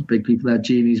big people there.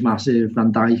 Gini's massive,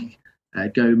 Van Dijk,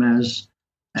 Gomez.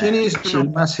 Gini's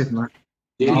not massive, man.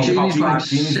 Gini's like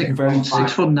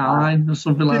 6'9" or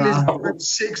something like that.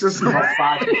 6 or something.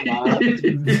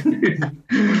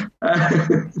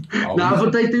 No,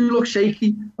 but they do look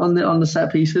shaky on the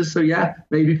set pieces. So yeah,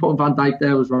 maybe putting Van Dijk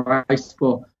there was right.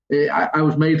 But I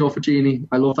was made up for Gini.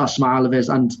 I love that smile of his,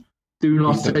 and do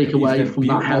not take away from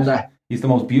that header. He's the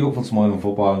most beautiful smile in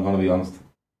football, I'm going to be honest.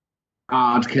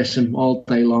 I'd kiss him all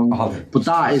day long. But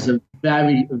that is a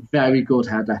very, very good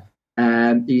header.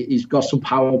 He's got some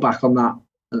power back on that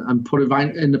and put it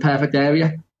right in the perfect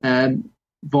area.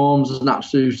 Vorm's is an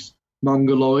absolute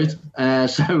mongoloid.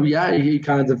 So yeah, he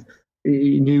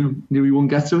knew he wouldn't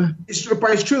get to it. It's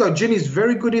true though. Gini's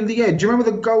very good in the air. Do you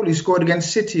remember the goal he scored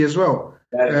against City as well?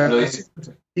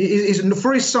 He's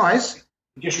for his size.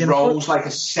 He just rolls like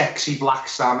a sexy black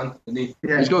salmon.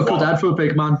 Yeah, he's got a good head for a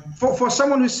big man. For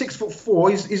someone who's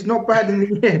 6'4", he's not bad in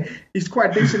the air. He's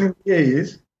quite decent in the air. He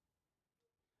is.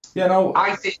 Yeah, no.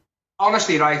 I think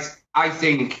honestly, right. I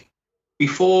think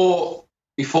before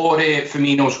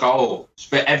Firmino's goal,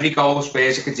 every goal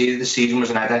Spurs had conceded this season was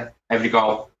an header. Every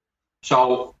goal.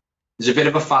 So there's a bit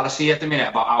of a fallacy at the minute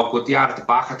about how good they are at the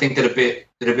back. I think they're a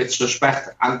bit suspect,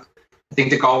 and I think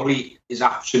the goalie is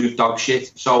absolute dog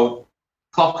shit. So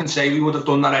Klopp can say we would have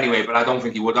done that anyway, but I don't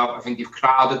think he would have. I think you've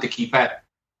crowded the keeper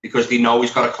because they know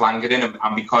he's got a clanger in him,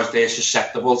 and because they're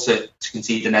susceptible to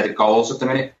conceding headed goals at the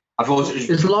minute. I thought it was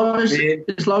is Loris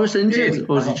injured,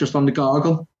 or is he just on the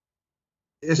gargle?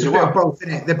 It's a bit of both,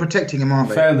 isn't it? They're protecting him, aren't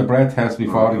they? Failed the breath test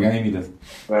before the game, he did.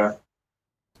 Yeah.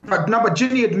 But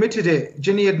Gini admitted it.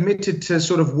 Gini admitted to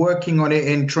sort of working on it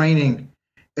in training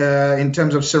in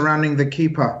terms of surrounding the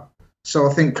keeper. So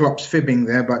I think Klopp's fibbing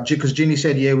there, but because Gini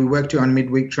said, yeah, we worked it on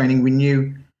midweek training. We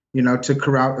knew,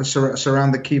 to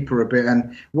surround the keeper a bit.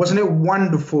 And wasn't it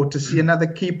wonderful to see another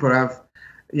keeper have,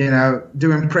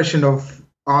 do impression of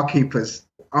our keepers?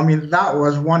 I mean, that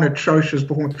was one atrocious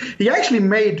performance. He actually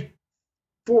made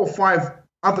 4 or 5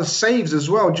 other saves as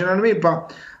well. Do you know what I mean?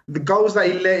 But the goals that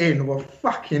he let in were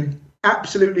fucking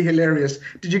absolutely hilarious.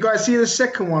 Did you guys see the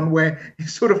second one where he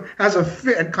sort of has a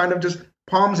fit and kind of just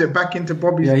palms it back into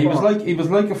Bobby's he was like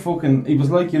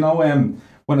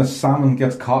when a salmon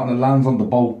gets caught and it lands on the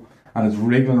boat and it's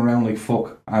wriggling around like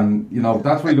fuck, and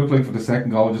that's what he looked like for the second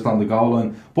goal, just on the goal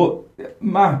line. But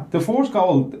Matt, the first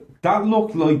goal, that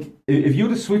looked like if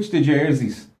you'd have switched the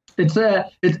jerseys. It's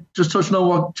just touching on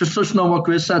what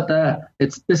Grizz said there.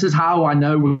 This is how I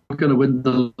know we're going to win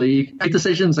the league. Make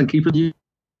decisions and keep it.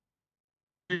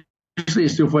 Usually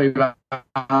it's the other way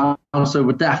around. So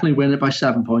we'll definitely win it by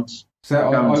 7 points.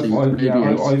 So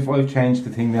I've changed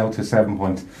the thing now to 7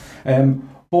 points.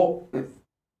 But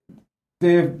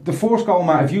the first goal,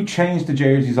 Matt, if you change the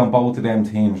jerseys on both of them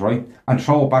teams, right, and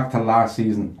throw it back to last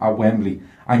season at Wembley,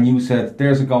 and you said,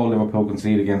 there's a goal Liverpool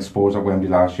conceded against Spurs at Wembley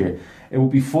last year, it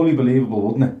would be fully believable,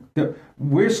 wouldn't it?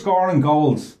 We're scoring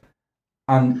goals,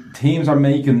 and teams are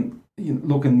looking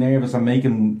nervous and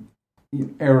making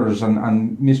errors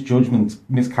and misjudgments,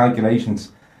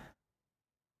 miscalculations.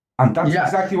 And that's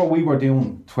exactly what we were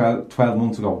doing 12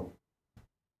 months ago.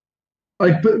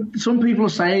 But some people are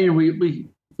saying we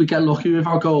get lucky with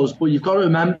our goals, but you've got to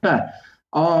remember,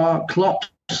 our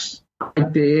Klopp's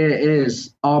idea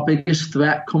is our biggest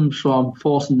threat comes from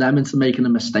forcing them into making a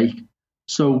mistake.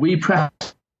 So we press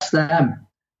them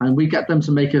and we get them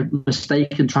to make a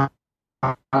mistake and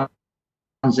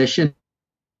transition,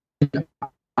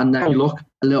 and then we look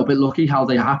a little bit lucky how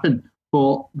they happen.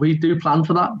 But we do plan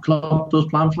for that. Klopp does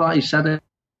plan for that. He said it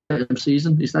in the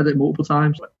season. He said it multiple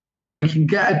times. We can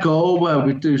get a goal where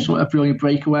we do a brilliant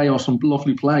breakaway or some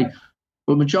lovely play,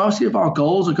 but majority of our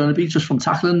goals are going to be just from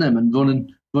tackling them and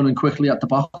running quickly at the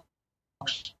box.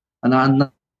 And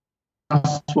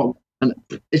that's what. And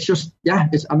it's just,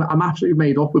 I'm absolutely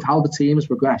made up with how the team has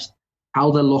progressed,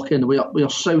 how they're looking. We are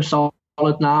so solid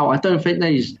now. I don't think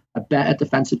there's a better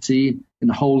defensive team in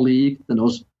the whole league than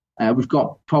us. We've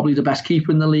got probably the best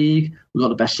keeper in the league. We've got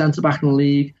the best centre back in the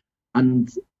league, and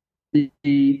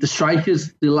the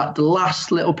strikers, the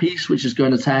last little piece which is going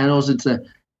to turn us into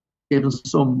giving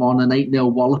someone an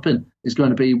 8-0 walloping is going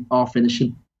to be our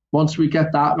finishing. Once we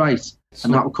get that right,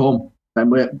 and that will come, then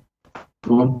we're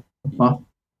going.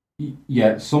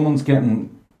 Yeah, someone's getting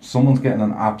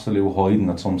an absolute hiding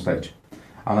at some stage,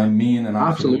 and I mean an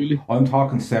absolute. Absolutely. I'm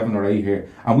talking 7 or 8 here,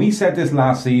 and we said this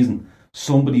last season.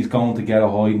 Somebody's going to get a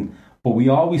hiding, but we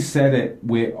always said it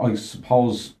with, I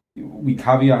suppose, we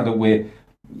caveated it with,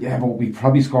 but we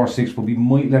probably score 6, but we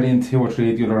might let in 2 or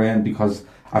 3 at the other end because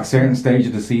at certain stage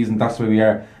of the season, that's where we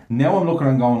are. Now I'm looking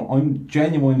and going, I'm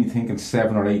genuinely thinking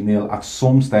 7 or 8-0 at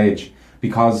some stage,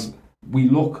 because we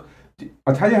look,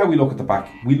 I'll tell you how we look at the back.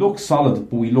 We look solid,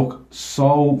 but we look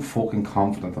so fucking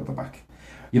confident at the back.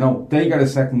 You know, they got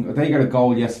a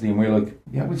goal yesterday and we're like,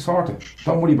 yeah, we'll sort it.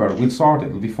 Don't worry about it. We'll sort it.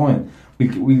 It'll be fine.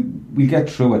 We'll get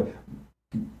through it.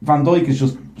 Van Dijk is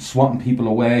just swatting people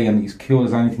away and he's cool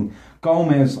as anything.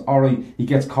 Gomez, alright, he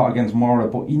gets caught against Mora,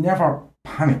 but he never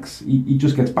panics. He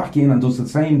just gets back in and does the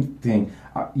same thing.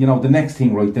 The next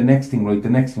thing right.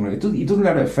 He doesn't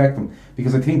let it affect him,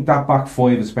 because I think that back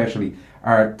 5 especially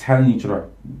are telling each other,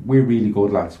 we're really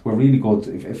good, lads. We're really good.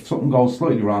 If something goes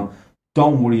slightly wrong,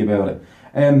 don't worry about it.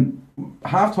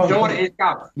 Half time. You know what it is,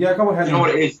 Gav? Yeah, go ahead. You know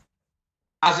what it is?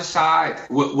 As a side,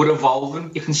 we're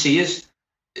evolving. You can see us.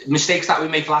 Mistakes that we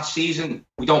make last season,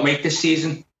 we don't make this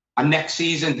season. And next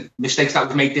season, mistakes that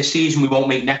we make this season, we won't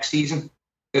make next season.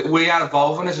 We are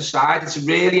evolving as a side. It's a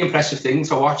really impressive thing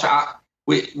to watch.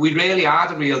 We really are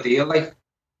the real deal. It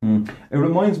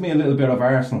reminds me a little bit of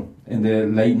Arsenal in the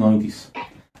late 90s.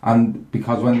 And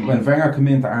because when Wenger came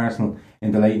into Arsenal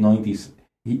in the late 90s,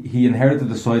 he inherited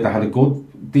the side that had a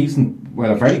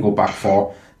very good back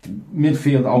four.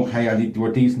 Midfield, okay, and they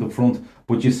were decent up front.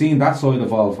 But you've seen that side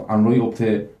evolve, and right up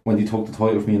to when they took the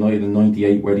title from United in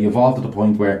 '98, where they evolved to the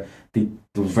point where there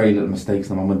was very little mistakes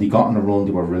in them. And when they got on the run,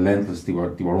 they were relentless. They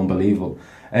were unbelievable.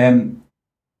 Ian,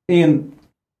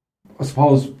 I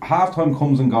suppose half time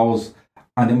comes and goes,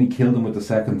 and then we kill them with the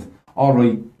second. All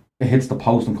right, it hits the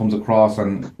post and comes across,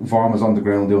 and Vorma's on the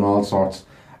ground doing all sorts,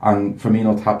 and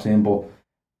Firmino taps in. But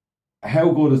how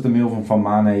good is the movement from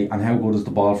Mane, and how good is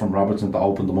the ball from Robertson to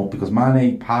open them up? Because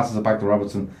Mane passes it back to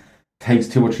Robertson, takes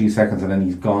 2 or 3 seconds, and then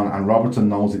he's gone, and Robertson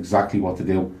knows exactly what to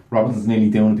do. Robertson's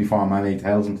nearly doing it before Mane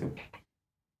tells him to.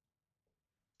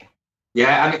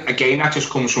 Yeah, and again, that just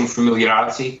comes from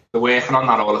familiarity. They're working on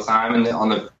that all the time, and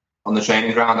on the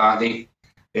training ground, aren't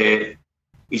they?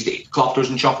 Klopp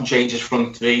doesn't chop and change his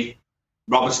front three.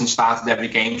 Robertson started every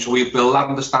game, so we build that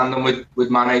understanding with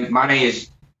Mane.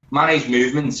 Mane's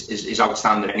movement is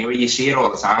outstanding anyway. You see it all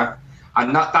the time.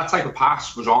 And that type of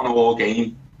pass was on all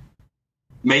game.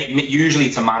 Usually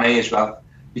to Mane as well.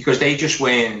 Because they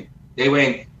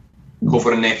weren't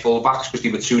covering their full-backs because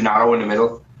they were too narrow in the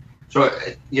middle. So,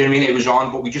 you know what I mean? It was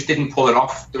on, but we just didn't pull it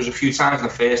off. There was a few times in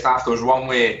the first half. There was one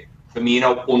where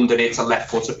Firmino under it to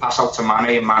left foot to pass out to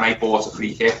Mane, and Mane bought a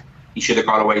free kick. He should have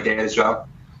got away there as well.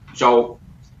 So,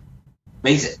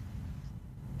 mate,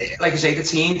 like I say, the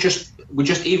team we're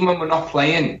just even when we're not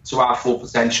playing to our full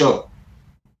potential,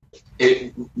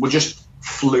 we're just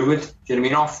fluid. Do you know what I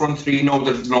mean? Our front three know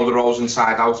the roles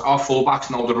inside out. Our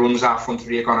fullbacks know the runs our front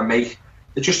three are going to make.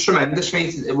 They're just tremendous,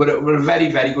 mate. We're a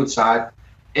very, very good side.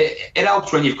 it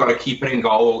helps when you've got a keeper in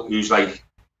goal who's like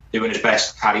doing his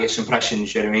best Karius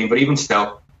impressions, you know what I mean? But even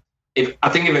still, I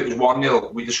think if it was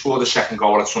 1-0, we'd have scored a second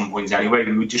goal at some point anyway.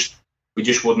 We just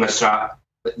wouldn't have tried.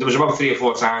 There was about 3 or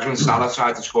 4 times when Salah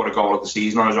tried to score a goal of the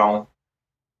season on his own.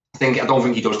 I don't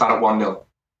think he does that at 1-0.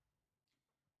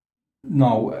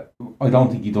 No, I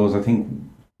don't think he does. I think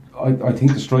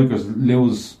the strikers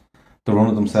lose the run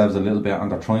of themselves a little bit,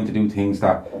 and they're trying to do things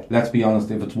that, let's be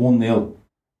honest, if it's 1-0,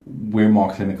 we're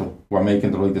more clinical. We're making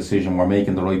the right decision, we're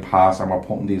making the right pass, and we're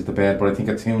putting these to bed. But I think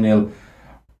at 2-0,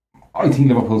 I think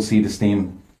Liverpool see the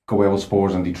steam go out with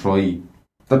Spurs and they try.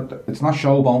 It's not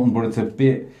showboating, but it's a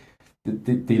bit.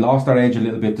 They lost their edge a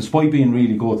little bit, despite being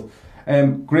really good.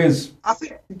 Grizz, I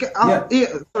think.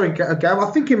 Sorry, Gav.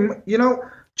 I think him. Do you know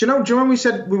when we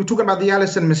were talking about the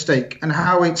Alisson mistake and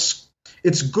how it's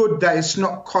good that it's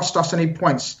not cost us any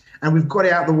points and we've got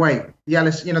it out of the way. The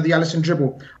Alisson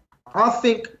dribble. I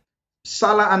think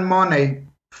Salah and Mane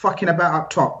fucking about up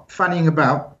top, fannying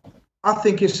about. I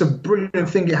think it's a brilliant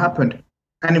thing it happened,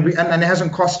 and it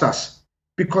hasn't cost us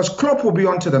because Klopp will be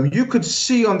onto them. You could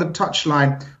see on the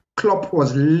touchline, Klopp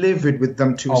was livid with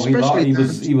them too. Oh, he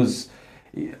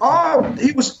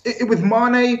was with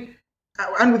Mane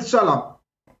and with Salah.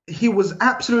 He was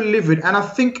absolutely livid, and I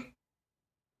think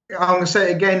I'm going to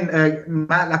say it again,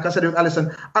 Matt. Like I said with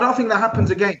Alisson, I don't think that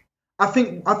happens again. I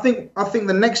think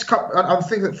the next cup. I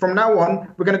think that from now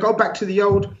on we're going to go back to the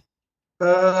old,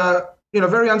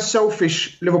 very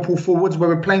unselfish Liverpool forwards where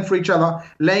we're playing for each other,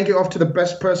 laying it off to the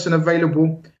best person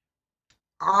available.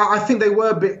 I think they were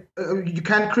a bit. You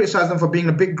can criticise them for being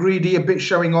a bit greedy, a bit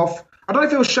showing off. I don't know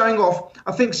if it was showing off.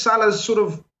 I think Salah's sort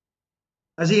of,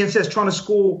 as Ian says, trying to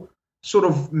score sort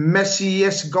of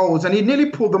Messi-esque goals, and he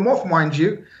nearly pulled them off, mind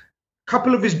you. A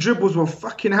couple of his dribbles were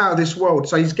fucking out of this world,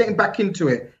 so he's getting back into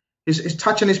it. His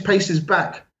touch and his pace is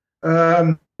back.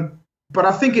 But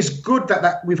I think it's good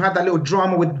that we've had that little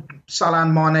drama with Salah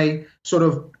and Mane, sort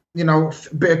of,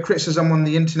 bit of criticism on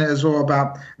the internet as well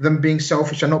about them being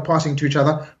selfish and not passing to each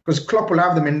other, because Klopp will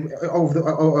have them in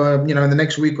the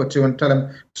next week or two and tell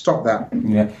them stop that.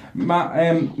 Yeah,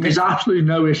 Matt, there's absolutely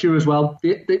no issue as well.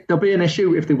 There'll be an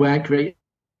issue if they weren't creating.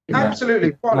 Yeah.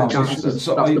 Absolutely, that's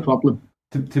the problem.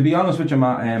 To be honest with you,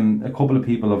 Matt, a couple of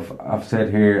people have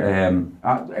said here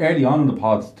early on in the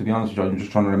pod, to be honest with you, I'm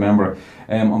just trying to remember,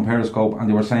 on Periscope, and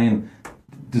they were saying,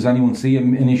 does anyone see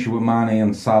an issue with Mane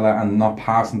and Salah and not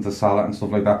passing to Salah and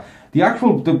stuff like that?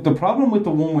 The problem with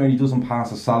the one where he doesn't pass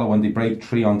to Salah when they break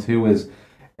 3-on-2 is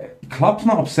Klopp's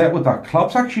not upset with that.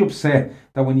 Klopp's actually upset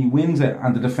that when he wins it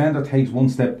and the defender takes one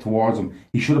step towards him,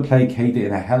 he should have played Keita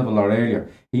in a hell of a lot earlier.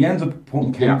 He ends up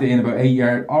putting Keita in about 8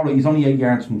 yards. All right, he's only 8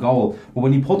 yards from goal, but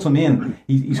when he puts him in,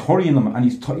 he's hurrying him and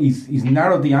he's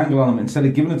narrowed the angle on him. Instead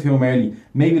of giving it to him early,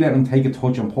 maybe let him take a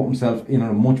touch and put himself in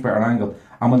a much better angle.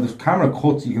 And when the camera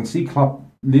cuts, you can see Klopp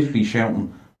literally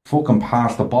shouting, "Fucking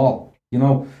pass the ball,"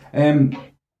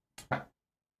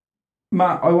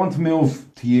 Matt, I want to move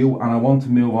to you, and I want to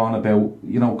move on about,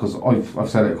 because I've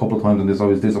said it a couple of times on this, I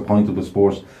was disappointed with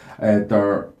Spurs.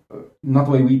 They're not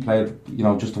the way we played,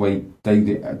 just the way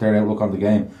their outlook on the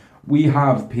game. We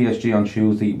have PSG on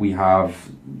Tuesday, we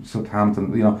have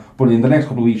Southampton, but in the next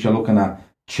couple of weeks you're looking at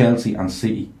Chelsea and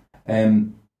City.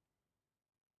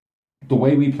 The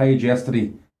way we played yesterday,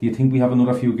 do you think we have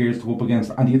another few gears to go up against?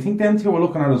 And do you think them two are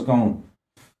looking at us going,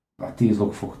 these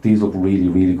look really,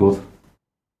 really good?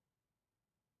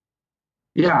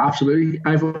 Yeah, absolutely.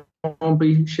 Everyone will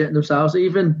be shitting themselves.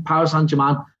 Even Paris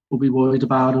Saint-Germain will be worried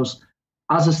about us.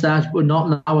 As I said, we're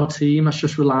not our team that's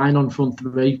just relying on front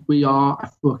three. We are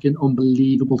a fucking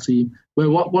unbelievable team.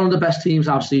 We're one of the best teams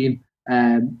I've seen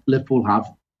Liverpool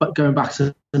have. But going back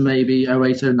to maybe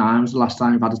 08-09 was the last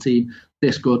time we've had a team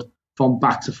this good from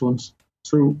back to front.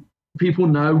 So people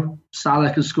know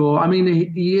Salah can score. I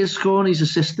mean, he is scoring, he's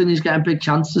assisting, he's getting big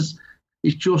chances.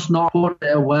 He's just not putting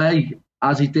it away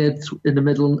as he did in the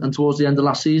middle and towards the end of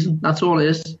last season. That's all it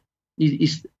is.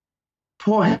 He's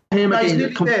put him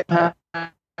against compare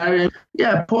him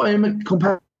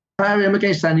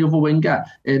against any other winger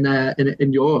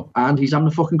in Europe, and he's having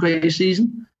a fucking great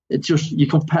season. It's just you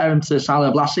compare him to Salah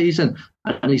of last season,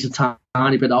 and he's a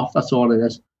tiny bit off. That's all it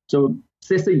is. So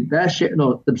City, they're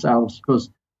shitting themselves because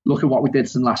look at what we did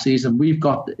since last season.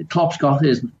 Klopp's got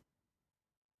his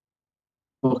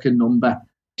fucking number.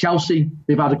 Chelsea,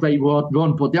 they've had a great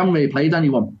run, but they haven't really played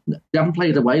anyone. They haven't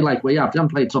played away like we have. They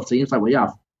haven't played tough teams like we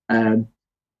have. I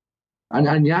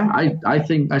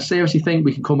seriously think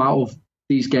we can come out of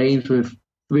these games with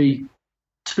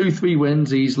 2-3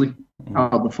 wins easily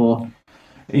out of the 4.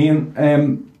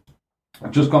 Ian,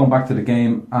 just going back to the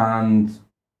game, and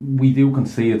we do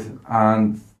concede,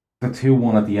 and the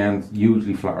 2-1 at the end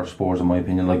hugely flatters Spurs, in my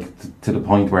opinion. Like to the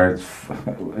point where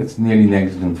it's nearly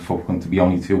negligent for them to be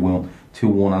only 2-1,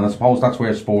 and I suppose that's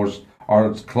where Spurs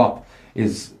or Klopp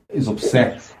is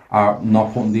upset at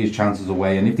not putting these chances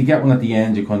away. And if they get one at the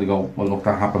end, you kind of go, well, look,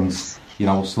 that happens.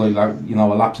 Slightly, a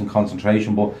lapse in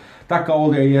concentration. But that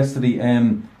goal there yesterday,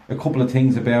 a couple of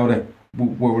things about it.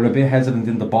 We're a bit hesitant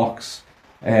in the box.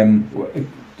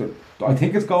 I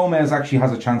think it's Gomez actually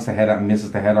has a chance to head it and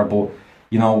misses the header, but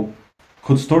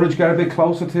could Sturridge get a bit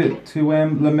closer to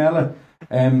Lamela?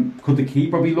 Could the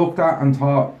keeper be looked at and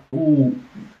thought,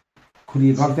 could he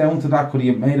have got down to that? Could he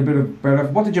have made a bit of better?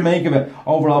 What did you make of it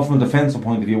overall from a defensive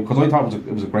point of view? Because I thought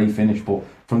it was a great finish, but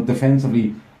from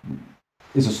defensively,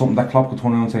 is it something that Klopp could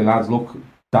turn around and say, lads, look,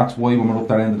 that's why when we're up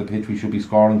that end of the pitch we should be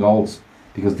scoring goals,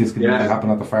 because this could easily happen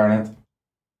at the far end?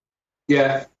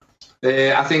 Yeah.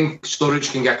 I think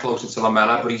Sturridge can get closer to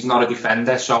Lamela, but he's not a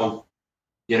defender, so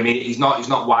you know what I mean. He's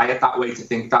not wired that way to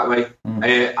think that way.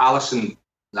 Alisson,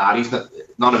 he's not.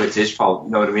 None of it's his fault.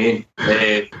 You know what I mean?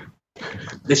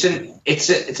 Listen,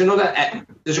 it's another.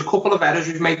 There's a couple of errors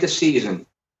we've made this season,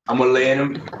 and we're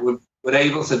learning. We're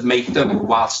able to make them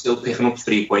while still picking up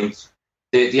 3 points.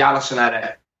 The Alisson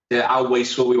error, how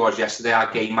wasteful we was yesterday.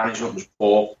 Our game management was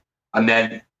poor, and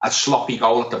then a sloppy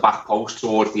goal at the back post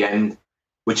towards the end,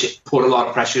 which put a lot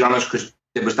of pressure on us because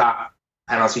there was that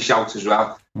penalty shout as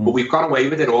well. But we've got away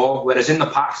with it all. Whereas in the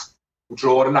past, we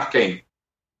draw in that game,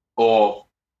 or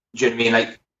do you know what I mean?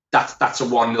 Like that's a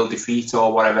 1-0 defeat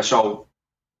or whatever. So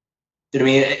do you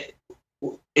know what I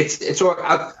mean? It's all.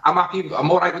 I'm happy. I'm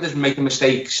all right with us making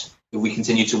mistakes if we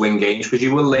continue to win games, because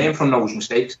you will learn from those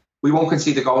mistakes. We won't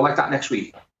concede a goal like that next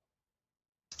week.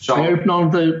 So I hope none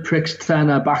of the pricks turn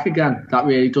her back again. That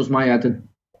really does my head in.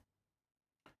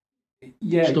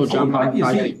 Yeah,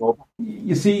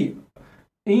 you see,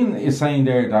 Ian is saying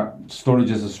there that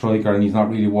Sturridge is a striker and he's not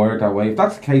really wired that way. If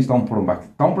that's the case, don't put him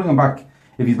back. Don't bring him back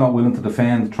if he's not willing to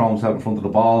defend, throw himself in front of the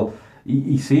ball.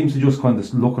 He seems to just kind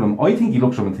of look at him. I think he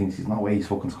looks at him and thinks he's no way he's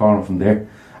fucking scoring from there,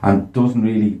 and doesn't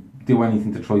really do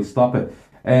anything to try to stop it.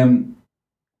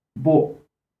 But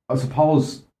I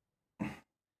suppose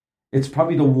it's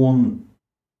probably the one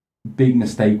big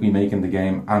mistake we make in the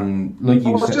game, and like you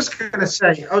said, I was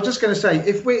just going to say,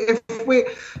 if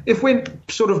we're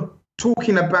sort of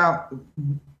talking about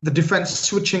the defense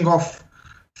switching off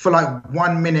for like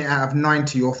 1 minute out of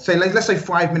 90, or say let's say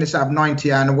 5 minutes out of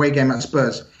 90 at an away game at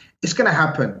Spurs, it's going to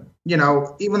happen.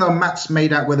 Even though Matt's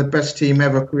made out we're the best team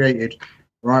ever created,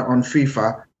 right, on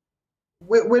FIFA,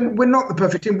 we're not the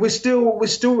perfect team. We're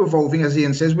still evolving, as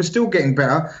Ian says. We're still getting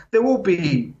better. There will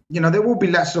be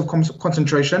lapses of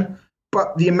concentration,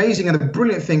 but the amazing and the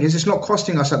brilliant thing is it's not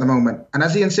costing us at the moment. And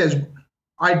as Ian says,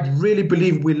 I really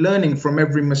believe we're learning from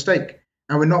every mistake,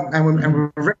 and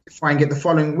we're rectifying it the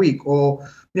following week. Or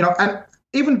and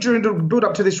even during the build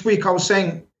up to this week, I was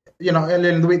saying,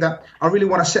 earlier in the week, that I really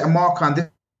want to set a marker, and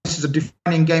this is a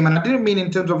defining game. And I didn't mean in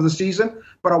terms of the season,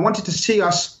 but I wanted to see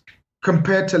us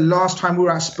compared to last time we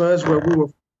were at Spurs, where we were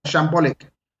shambolic.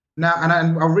 Now, and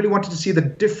I really wanted to see the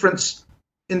difference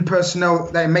in personnel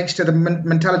that it makes to the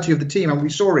mentality of the team, and we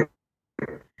saw it.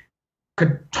 A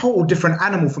total different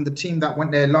animal from the team that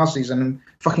went there last season and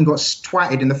fucking got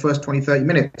twatted in the first 20, 30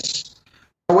 minutes.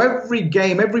 So every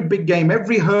game, every big game,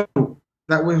 every hurdle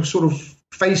that we're sort of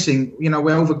facing,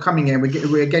 we're overcoming it, and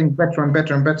we're getting better and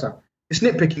better and better. It's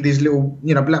nitpicking these little,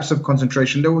 lapses of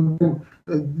concentration.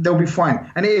 They'll be fine.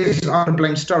 And it is, I don't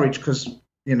blame Sturridge because,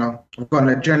 I've got an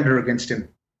agenda against him.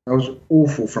 That was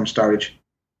awful from Sturridge.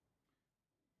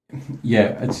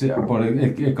 Yeah, but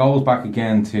it goes back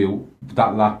again to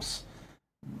that lapse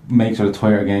makes it a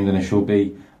tighter game than it should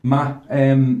be. Matt,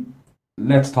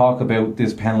 let's talk about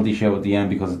this penalty shout at the end,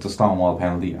 because it's a Stonewall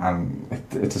penalty and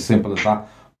it's as simple as that.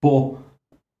 But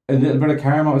a little bit of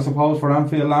karma, I suppose, for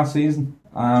Anfield last season.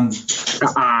 I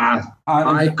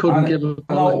couldn't give a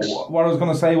what I was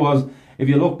going to say was, if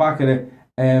you look back at it,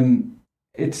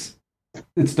 it's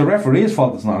the referee's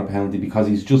fault it's not a penalty, because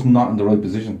he's just not in the right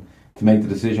position to make the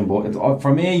decision. But it's,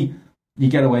 for me, you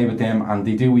get away with them, and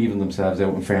they do even themselves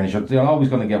out in fairness. They're always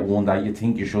going to get one that you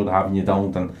think you should have and you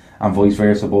don't, and vice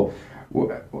versa. But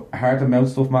hard to mouth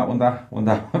stuff, Matt, when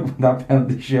that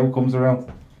penalty shout comes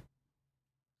around.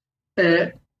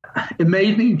 It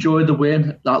made me enjoy the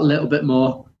win that little bit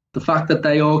more. The fact that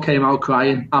they all came out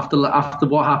crying after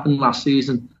what happened last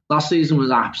season. Last season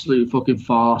was absolute fucking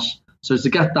farce. So to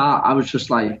get that, I was just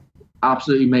like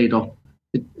absolutely made up.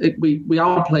 We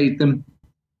outplayed them,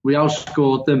 we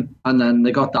outscored them, and then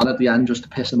they got that at the end just to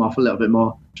piss them off a little bit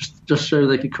more, just so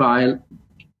they could cry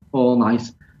all night.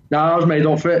 Now I was made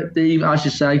up for it. As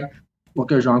you say, what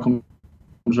goes around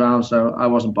comes around. So I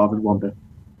wasn't bothered one bit.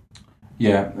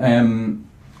 Yeah,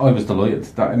 I was delighted.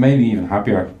 That it made me even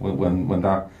happier when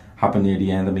that happened near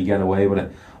the end and we get away with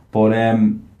it. But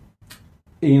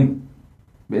Ian,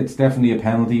 it's definitely a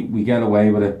penalty. We get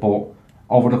away with it, but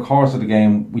over the course of the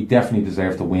game, we definitely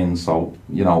deserve to win. So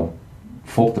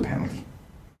fuck the penalty.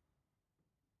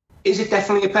 Is it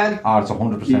definitely a pen? It's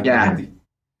 100% a penalty.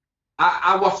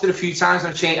 I watched it a few times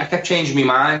and I kept changing my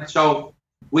mind. So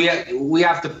we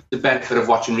have the benefit of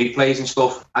watching replays and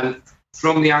stuff, and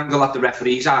from the angle that the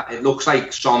referee's at, it looks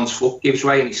like Son's foot gives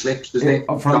way and he slips, doesn't it?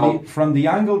 From the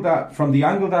angle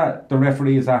that the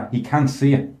referee is at, he can't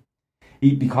see it.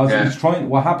 He's trying.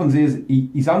 What happens is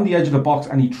he's on the edge of the box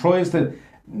and he tries to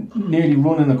nearly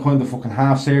run in a kind of fucking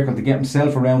half circle to get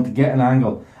himself around to get an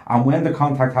angle. And when the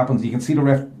contact happens, you can see the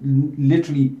ref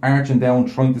literally arching down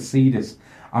trying to see this.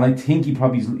 And I think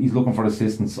he's looking for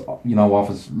assistance, off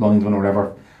his linesman or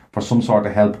whatever, for some sort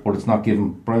of help, but it's not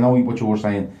given. But I know what you were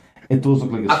saying. It does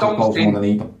look like a slip goes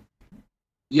underneath him.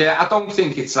 Yeah, I don't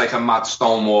think it's like a mad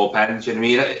stonewall pen. Do you know what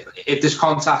I mean? If there's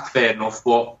contact, fair enough.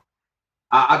 But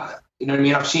you know what I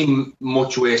mean? I've seen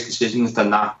much worse decisions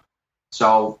than that.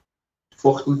 So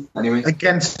fuck them anyway.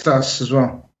 Against us as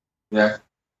well. Yeah.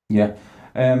 Yeah.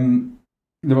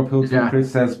 Liverpool team,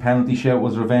 Chris says penalty shout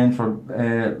was revenge for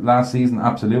last season.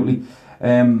 Absolutely.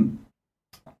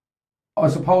 I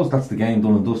suppose that's the game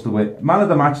done and dusted with. Man of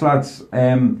the match, lads.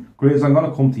 Grizz, I'm going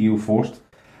to come to you first.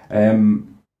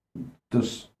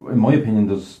 There's, in my opinion,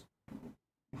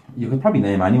 you could probably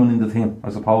name anyone in the team,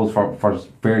 I suppose, for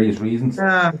various reasons.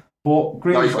 But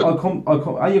Grizz,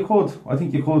 you could. I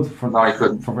think you could for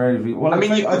various reasons. Well,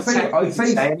 I'd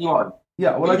say anyone.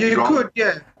 Yeah, well, you could.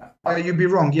 Yeah. You'd be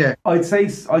wrong, yeah. I'd say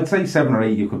 7 or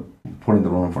 8 you could put in the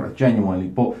running for it, genuinely.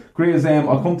 But Grizz,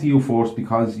 I'll come to you first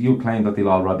because you claim that they'll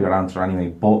all rob your answer anyway.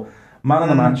 But man of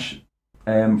the match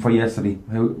for yesterday,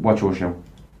 what's your show?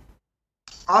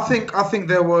 I think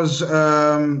there was. You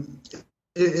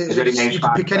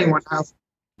can pick anyone out.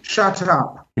 Shut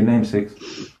up. Your name 6.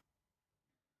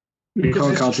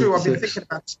 Because it's true. I've been thinking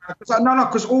about this.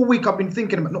 Because all week I've been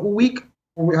thinking about all week.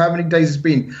 How many days it's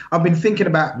been? I've been thinking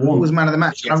about who was man of the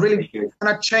match.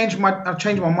 I change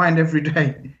my mind every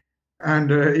day, and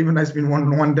even though it's been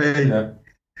one day. Yeah.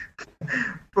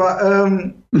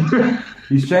 But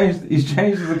he's changed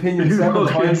his opinion 7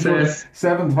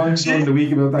 times during the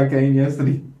week about that game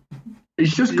yesterday.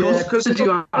 It's just because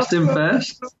you asked him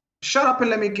first. Shut up and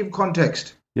let me give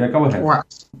context. Yeah, go ahead.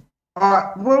 What?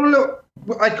 Well, look,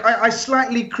 I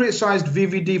slightly criticised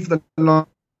VVD for the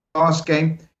last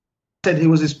game. Said he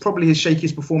was probably his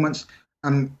shakiest performance,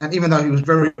 and even though he was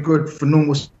very good for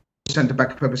normal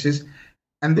centre-back purposes,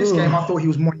 and this game I thought he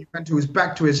was monumental. He was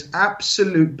back to his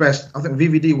absolute best. I think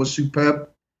VVD was superb.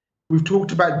 We've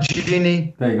talked about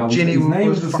Gini. There you go. Gini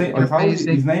was fucking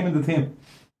amazing. He's naming the team.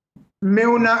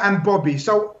 Milner and Bobby.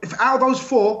 So if out of those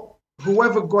 4,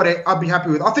 whoever got it, I'd be happy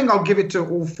with. I think I'll give it to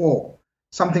all 4.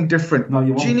 Something different. No,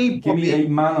 you won't. Gini, give me a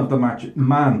man of the match.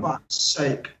 Man. For fuck's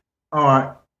sake. All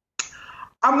right.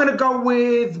 I'm going to go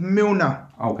with Milner.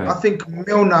 Okay. I think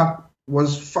Milner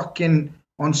was fucking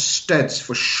on steads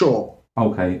for sure.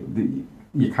 Okay.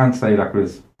 You can't say that,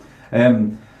 Grizz.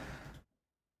 I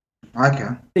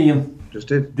can. Ian. Just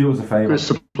did. Do us a favour. Grizz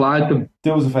supplied them.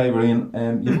 Do us a favour,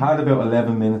 Ian. You've had about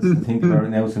 11 minutes to think about it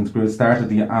now since Grizz started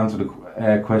to answer the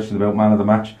question about man of the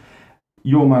match.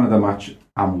 Your man of the match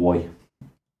and why?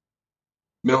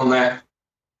 Milner.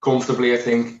 Comfortably, I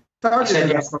think. I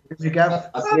said yes.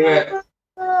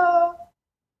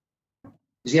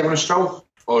 Is he having a stroke?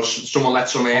 Or someone let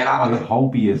some air out? I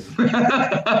hope he is.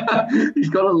 He's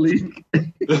got a leak.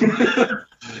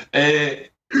 I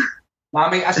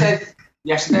said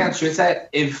yesterday on Twitter,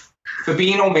 if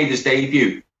Fabinho made his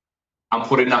debut and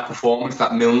put in that performance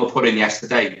that Milner put in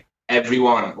yesterday,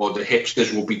 everyone, or the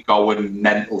hipsters, will be going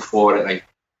mental for it. Like,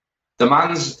 the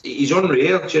man's, he's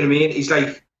unreal, do you know what I mean? He's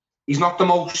not the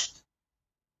most...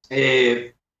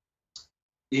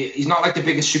 he's not like the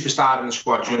biggest superstar in the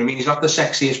squad, do you know what I mean? He's not the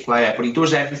sexiest player, but he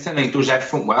does everything and he does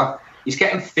everything well. He's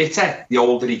getting fitter the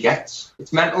older he gets.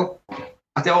 It's mental.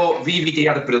 I thought VVD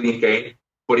had a brilliant game,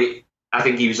 but I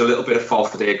think he was a little bit at fault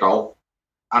for their goal.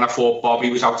 And I thought Bobby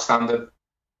was outstanding,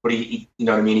 but he you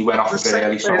know what I mean, he went off a bit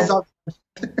early. So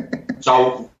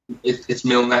it's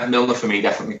Milner for me,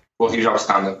 definitely. But he was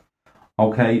outstanding.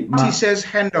 Okay. He says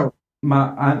Hendo.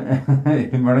 Matt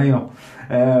and Moreno.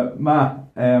 Matt,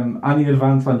 any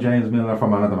advance on James Milner for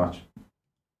man of the match?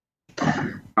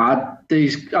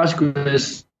 As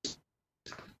Grizz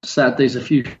said, there's a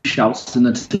few shouts in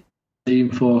the team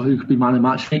for who could be man of the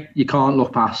match. You can't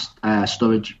look past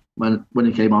Sturridge when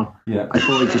he came on. Yeah. I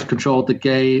thought he just controlled the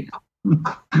game.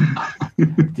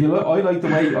 I like the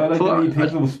way he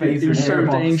picked up space. He was so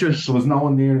dangerous. There was no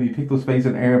one near him. He picked up space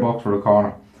in airbox for the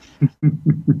corner.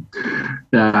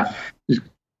 Yeah, he's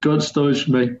good stuff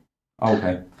for me.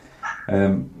 Okay.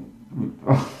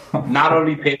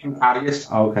 Narrowly picked and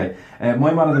carriers. Okay.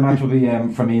 My man of the match will be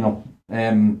Firmino.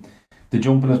 The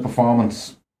jump in his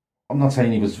performance, I'm not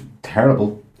saying he was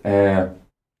terrible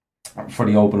for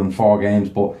the opening 4 games,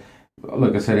 but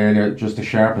like I said earlier, just the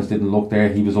sharpness didn't look there.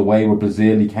 He was away with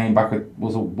Brazil. He came back,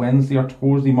 was it Wednesday or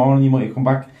Thursday morning? He might have come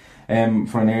back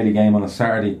for an early game on a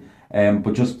Saturday.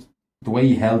 But just the way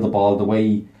he held the ball, the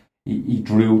way he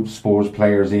drew Spurs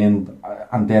players in,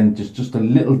 and then just a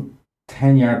little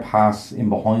 10-yard pass in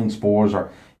behind Spurs,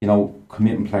 or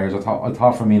committing players. I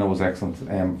thought Firmino was excellent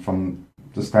from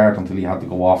the start until he had to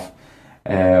go off.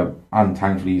 And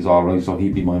thankfully he's alright, so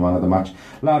he'd be my man of the match.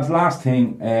 Lads, last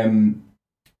thing,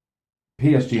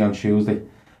 PSG on Tuesday.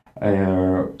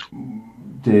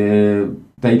 The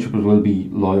day trippers will be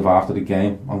live after the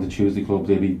game on the Tuesday Club.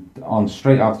 They'll be on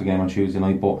straight after the game on Tuesday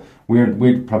night, but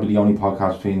we're probably the only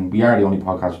podcast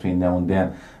between now and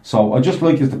then. So I'd just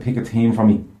like you to pick a team for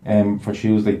me for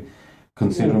Tuesday,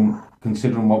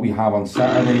 considering what we have on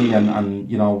Saturday and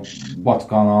what's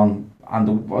gone on.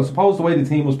 And I suppose the way the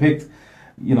team was picked,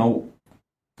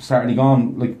 Saturday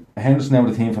gone, like Henderson out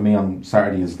of the team for me on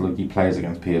Saturday is like he plays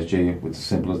against PSG. It's as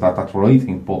simple as that. That's what I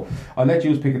think. But I'll let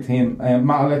you pick a team.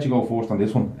 Matt, I'll let you go first on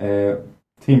this one.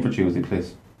 Team for Tuesday,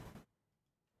 please.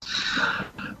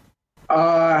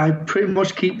 I pretty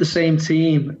much keep the same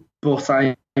team, but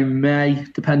I may,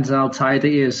 depends on how tired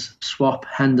he is, swap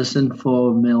Henderson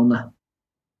for Milner.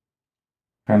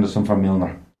 Henderson for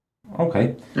Milner.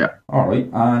 Okay. Yeah. All right.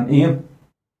 And Ian?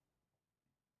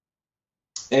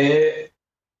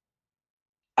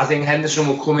 I think Henderson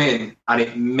will come in, and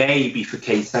it may be for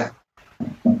Keita.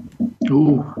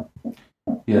 Ooh.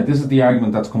 Yeah, this is the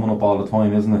argument that's coming up all the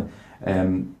time, isn't it?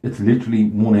 It's literally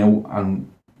one out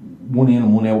and one in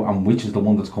and one out, and which is the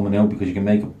one that's coming out, because you can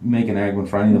make an argument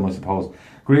for any of them, I suppose.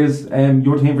 Grizz,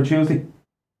 your team for Tuesday?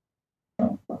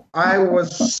 I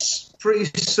was pretty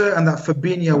certain that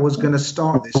Fabinho was going to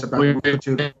start this about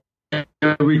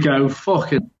Here we go,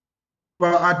 fucking.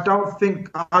 But I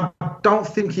don't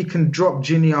think he can drop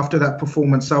Ginny after that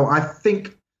performance. So I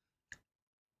think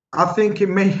he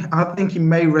may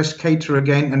rest Keita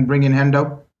again and bring in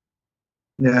Hendo.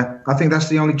 Yeah, I think that's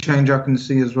the only change I can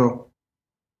see as well.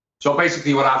 So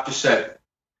basically, what I've just said,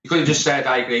 you could have just said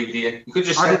I agree with you. You could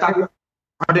have just said that.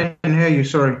 I didn't hear you.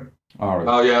 Sorry. All right.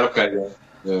 Oh yeah. Okay.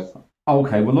 Yeah.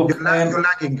 Okay. Well, look. You're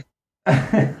lagging.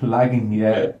 Lagging,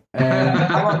 yeah.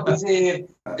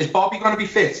 Is Bobby going to be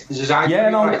fit?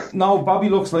 No. Bobby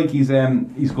looks like he's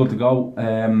good to go.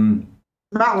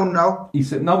 That one, no. He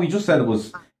said no. He just said it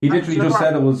was. He literally just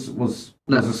said it was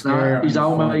a scare. He's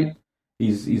out, mate.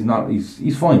 He's not.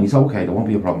 He's fine. He's okay. There won't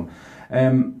be a problem.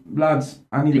 Lads,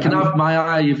 you can have my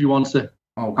eye if you want to.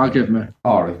 Okay. I'll give him it.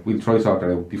 All right, we'll try sort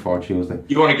that out before Tuesday.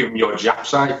 You want to give him your Jap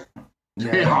side?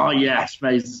 Yeah. Oh yes,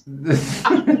 mate.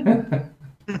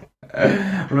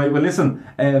 Right, well listen,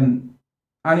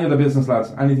 any other business,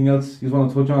 lads? Anything else you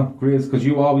want to touch on, Grizz? Because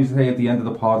you always say at the end of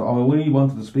the pod, we really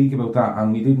wanted to speak about that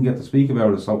and we didn't get to speak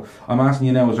about it, so I'm asking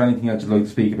you now, is there anything else you'd like to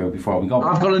speak about before we go?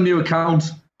 I've got a new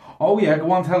account. Oh yeah,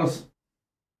 go on, tell us.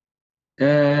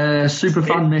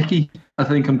 Superfan Mickey, I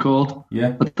think I'm called.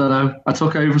 Yeah. I don't know, I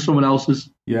took over someone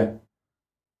else's. Yeah.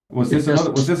 Was this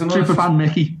another Superfan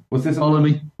Mickey? Follow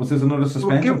me. Was this another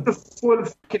suspension? Give the full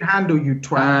fucking handle, you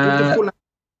twat. Give the full.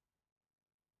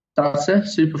 That's it,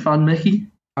 Superfan Mickey.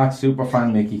 At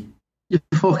Superfan Mickey. You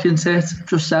fucking tit.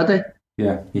 Just said it.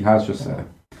 Yeah, he has just said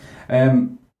it.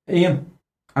 Ian,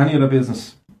 any other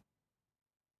business?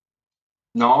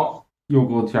 No. You're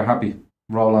good, you're happy.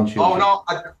 Roll on Tuesday. Oh no,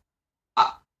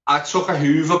 I took a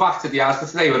Hoover back to the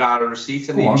Asda today without a receipt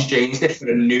and they exchanged it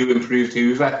for a new improved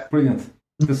Hoover. Brilliant.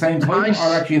 The same type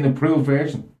or actually an improved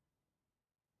version?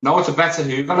 No, it's a better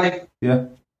Hoover, like. Yeah.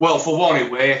 Well, for one,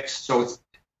 it works, so it's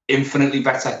infinitely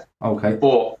better. Okay.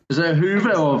 But is it a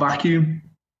Hoover or a vacuum?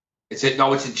 It's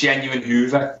a genuine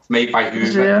Hoover. It's made by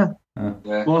Hoover.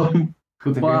 Yeah. Well,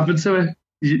 what happened to it?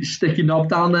 You stick your knob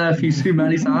down there a few too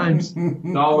many times.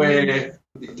 No, mate,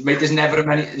 there's never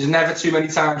too many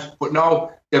times. But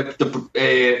no,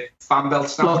 the fan belt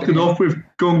snapped. Locked it up with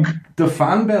gunk. The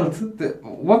fan belt?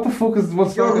 What the fuck is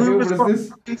what's wrong with Hoover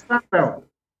is this? Fan belt.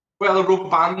 Well, a rubber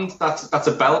band. That's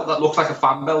a belt that looks like a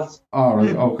fan belt. All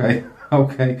right. Okay.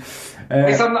 Okay.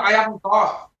 I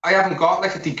haven't got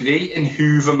like a degree in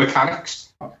Hoover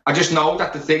mechanics. I just know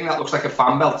that the thing that looks like a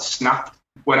fan belt snapped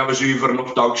when I was hoovering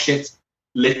up dog shit.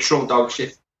 Literal dog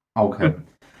shit. Okay.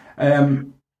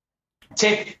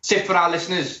 Tip for our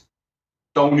listeners.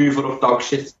 don't hoover up dog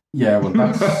shit. Yeah, well,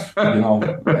 that's,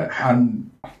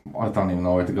 and I don't even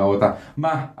know where to go with that.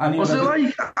 Matt, was it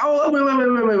like,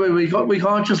 wait, we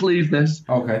can't just leave this.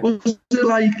 Okay. Was it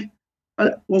like,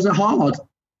 was it hard?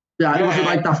 Yeah, it wasn't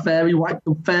like that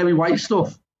fairy white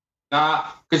stuff. Nah,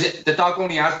 because the dog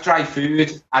only has dry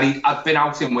food, and I'd been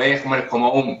out in work, and when I come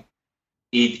home,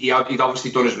 he'd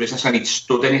obviously done his business, and he'd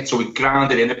stood in it, so he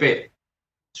ground it in a bit.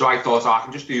 So I thought, I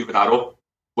can just hoover that up,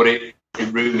 but it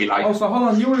ruined me life. Oh, so hold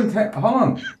on, you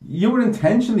were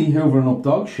intentionally hoovering up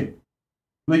dog shit?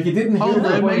 Like, you didn't hoover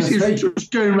up by mistake? He was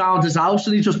just going around his house,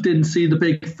 and he just didn't see the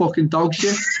big fucking dog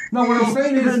shit. No, what I'm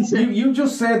saying is, you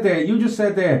just said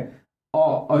there,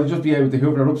 oh, I'll just be able to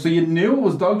hoover it up. So you knew it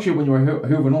was dog shit when you were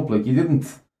hoovering up. Like, you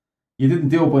didn't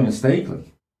do it by mistake. Like,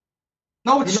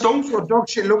 no, it's stunk. What dog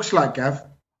shit looks like, Gav.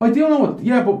 I do know what.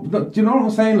 Yeah, but do you know what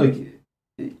I'm saying? Like,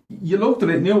 you looked at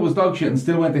it, knew it was dog shit, and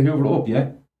still went to hoover it up.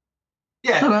 Yeah.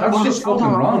 Yeah, that's just fucking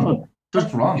wrong.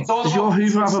 That's wrong. Does your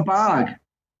hoover have a bag?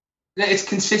 Yeah, it's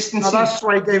consistency. No, that's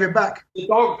why he gave it back. The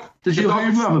dog. Did your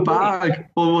hoover have a bag,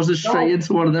 or was it straight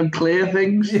into one of them clear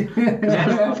things? Fucking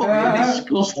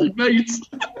disgusting, mate.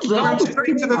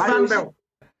 Straight to the fan belt.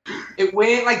 It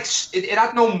weren't like it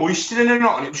had no moisture in it or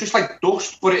nothing. It was just like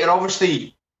dust, but it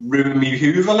obviously ruined me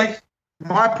hoover. Like,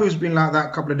 my poo's been like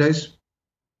that a couple of days.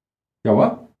 Yeah,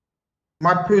 what?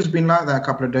 My poo's been like that a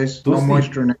couple of days. No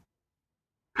moisture in it.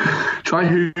 Try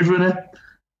hoovering it.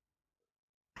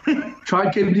 Try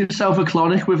giving yourself a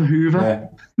clonic with a hoover. Yeah.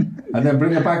 And then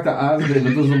bring it back to Asda if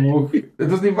it doesn't work. It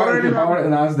doesn't even matter if you power it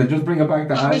in Asda. Just bring it back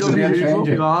to Asda. They'll change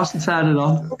it. Your arse and turn it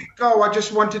on. Before we go, I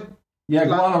just wanted... Yeah,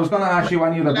 go on. I was going to ask you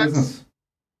any other business.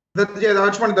 I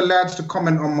just wanted the lads to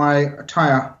comment on my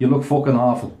attire. You look fucking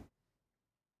awful.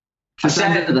 Just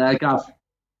send it there, Gav.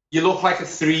 You look like a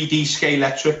 3D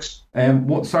Scalextrics.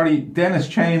 Sorry, Dennis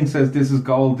Chain says this is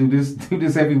gold. Do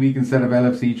this every week instead of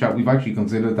LFC chat. We've actually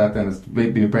considered that, Dennis, to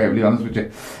be perfectly honest with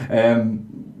you.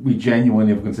 We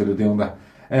genuinely have considered doing that.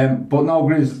 But no,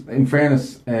 Grizz, in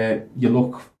fairness, you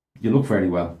look very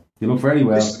well. You look very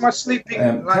well. This is my sleeping.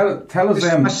 Tell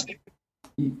us.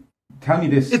 Tell me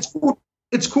this.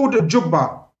 It's called a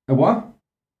jubba. A what?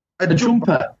 A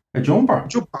jumper. A jumper.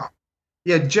 Jubba.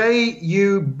 Yeah, Jubba.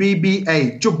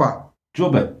 Jubba.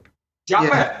 Jubba.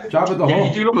 Jabba. Jabba the Hutt. Yeah,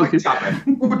 you do look like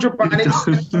Jabba.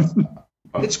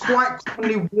 And it's quite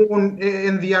commonly worn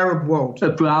in the Arab world.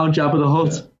 A brown Jabba the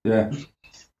Hutt. Yeah.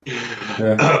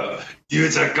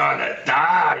 You're gonna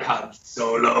die, Han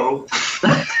Solo.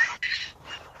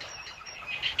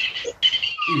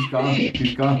 He's gone.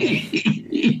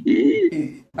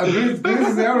 Grizz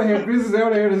is out of here. Grizz is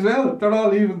out of here as well. They're all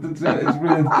leaving. It's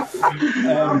brilliant.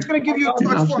 I'm just going to give you a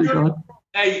touch.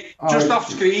 Hey, just off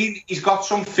screen, he's got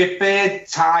some Fitbit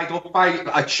tied up by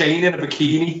a chain in a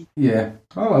bikini. Yeah.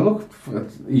 Oh, well, look,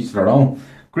 each their own.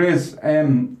 Grizz,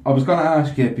 I was going to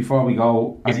ask you before we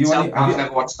go. Have you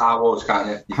never watched Star Wars, can't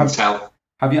you? You can tell.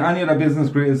 Have you any other business,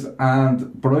 Grizz?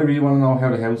 But I really want to know how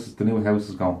the new house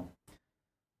is going.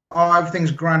 Oh,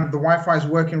 everything's grand. The Wi-Fi is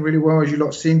working really well, as you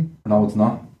lot seen. No, it's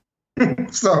not.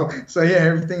 so yeah,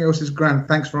 everything else is grand.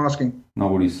 Thanks for asking. No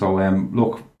worries. So,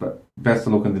 look, best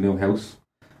of luck in the new house.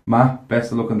 Matt,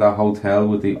 best of luck in that hotel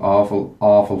with the awful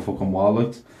fucking wall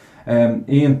lights.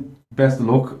 Ian, best of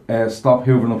luck. Stop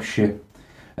hoovering up shit.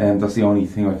 That's the only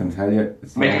thing I can tell you.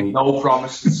 No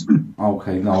promises.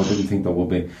 Okay, no, I didn't think there would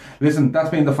be. Listen,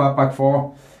 that's been the Fatback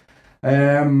 4.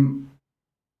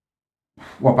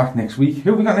 We're back next week.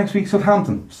 Who have we got next week?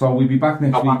 Southampton. So we'll be back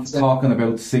next week talking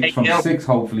about 6 from 6,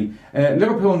 hopefully.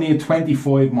 Liverpool need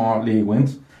 25 more league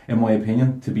wins, in my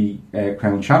opinion, to be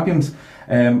crowned champions.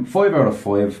 5 out of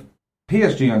 5.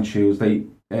 PSG on Tuesday.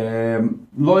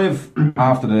 Live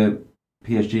after the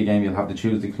PSG game, you'll have the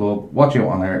Tuesday Club. Watch out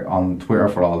on Twitter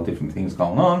for all the different things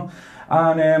going on.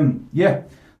 And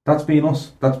that's been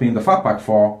us. That's been the Fatback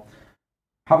 4.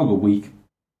 Have a good week.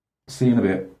 See you in a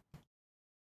bit.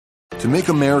 To make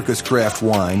America's craft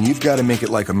wine, you've got to make it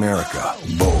like America.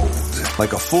 Bold.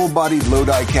 Like a full-bodied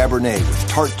Lodi Cabernet with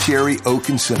tart cherry, oak,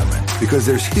 and cinnamon. Because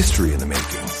there's history in the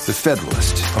making. The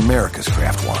Federalist, America's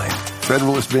craft wine.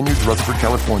 Federalist Vineyards, Rutherford,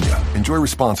 California. Enjoy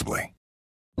responsibly.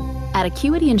 At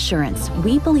Acuity Insurance,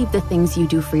 we believe the things you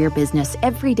do for your business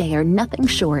every day are nothing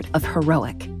short of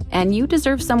heroic. And you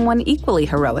deserve someone equally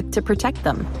heroic to protect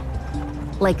them.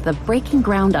 Like the breaking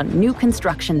ground on new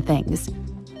construction things.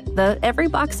 The every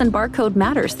box and barcode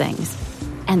matters things,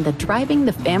 and the driving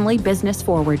the family business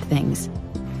forward things.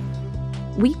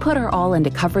 We put our all into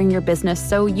covering your business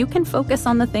so you can focus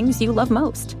on the things you love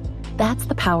most. That's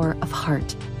the power of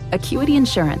heart. Acuity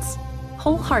Insurance,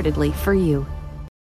 wholeheartedly for you.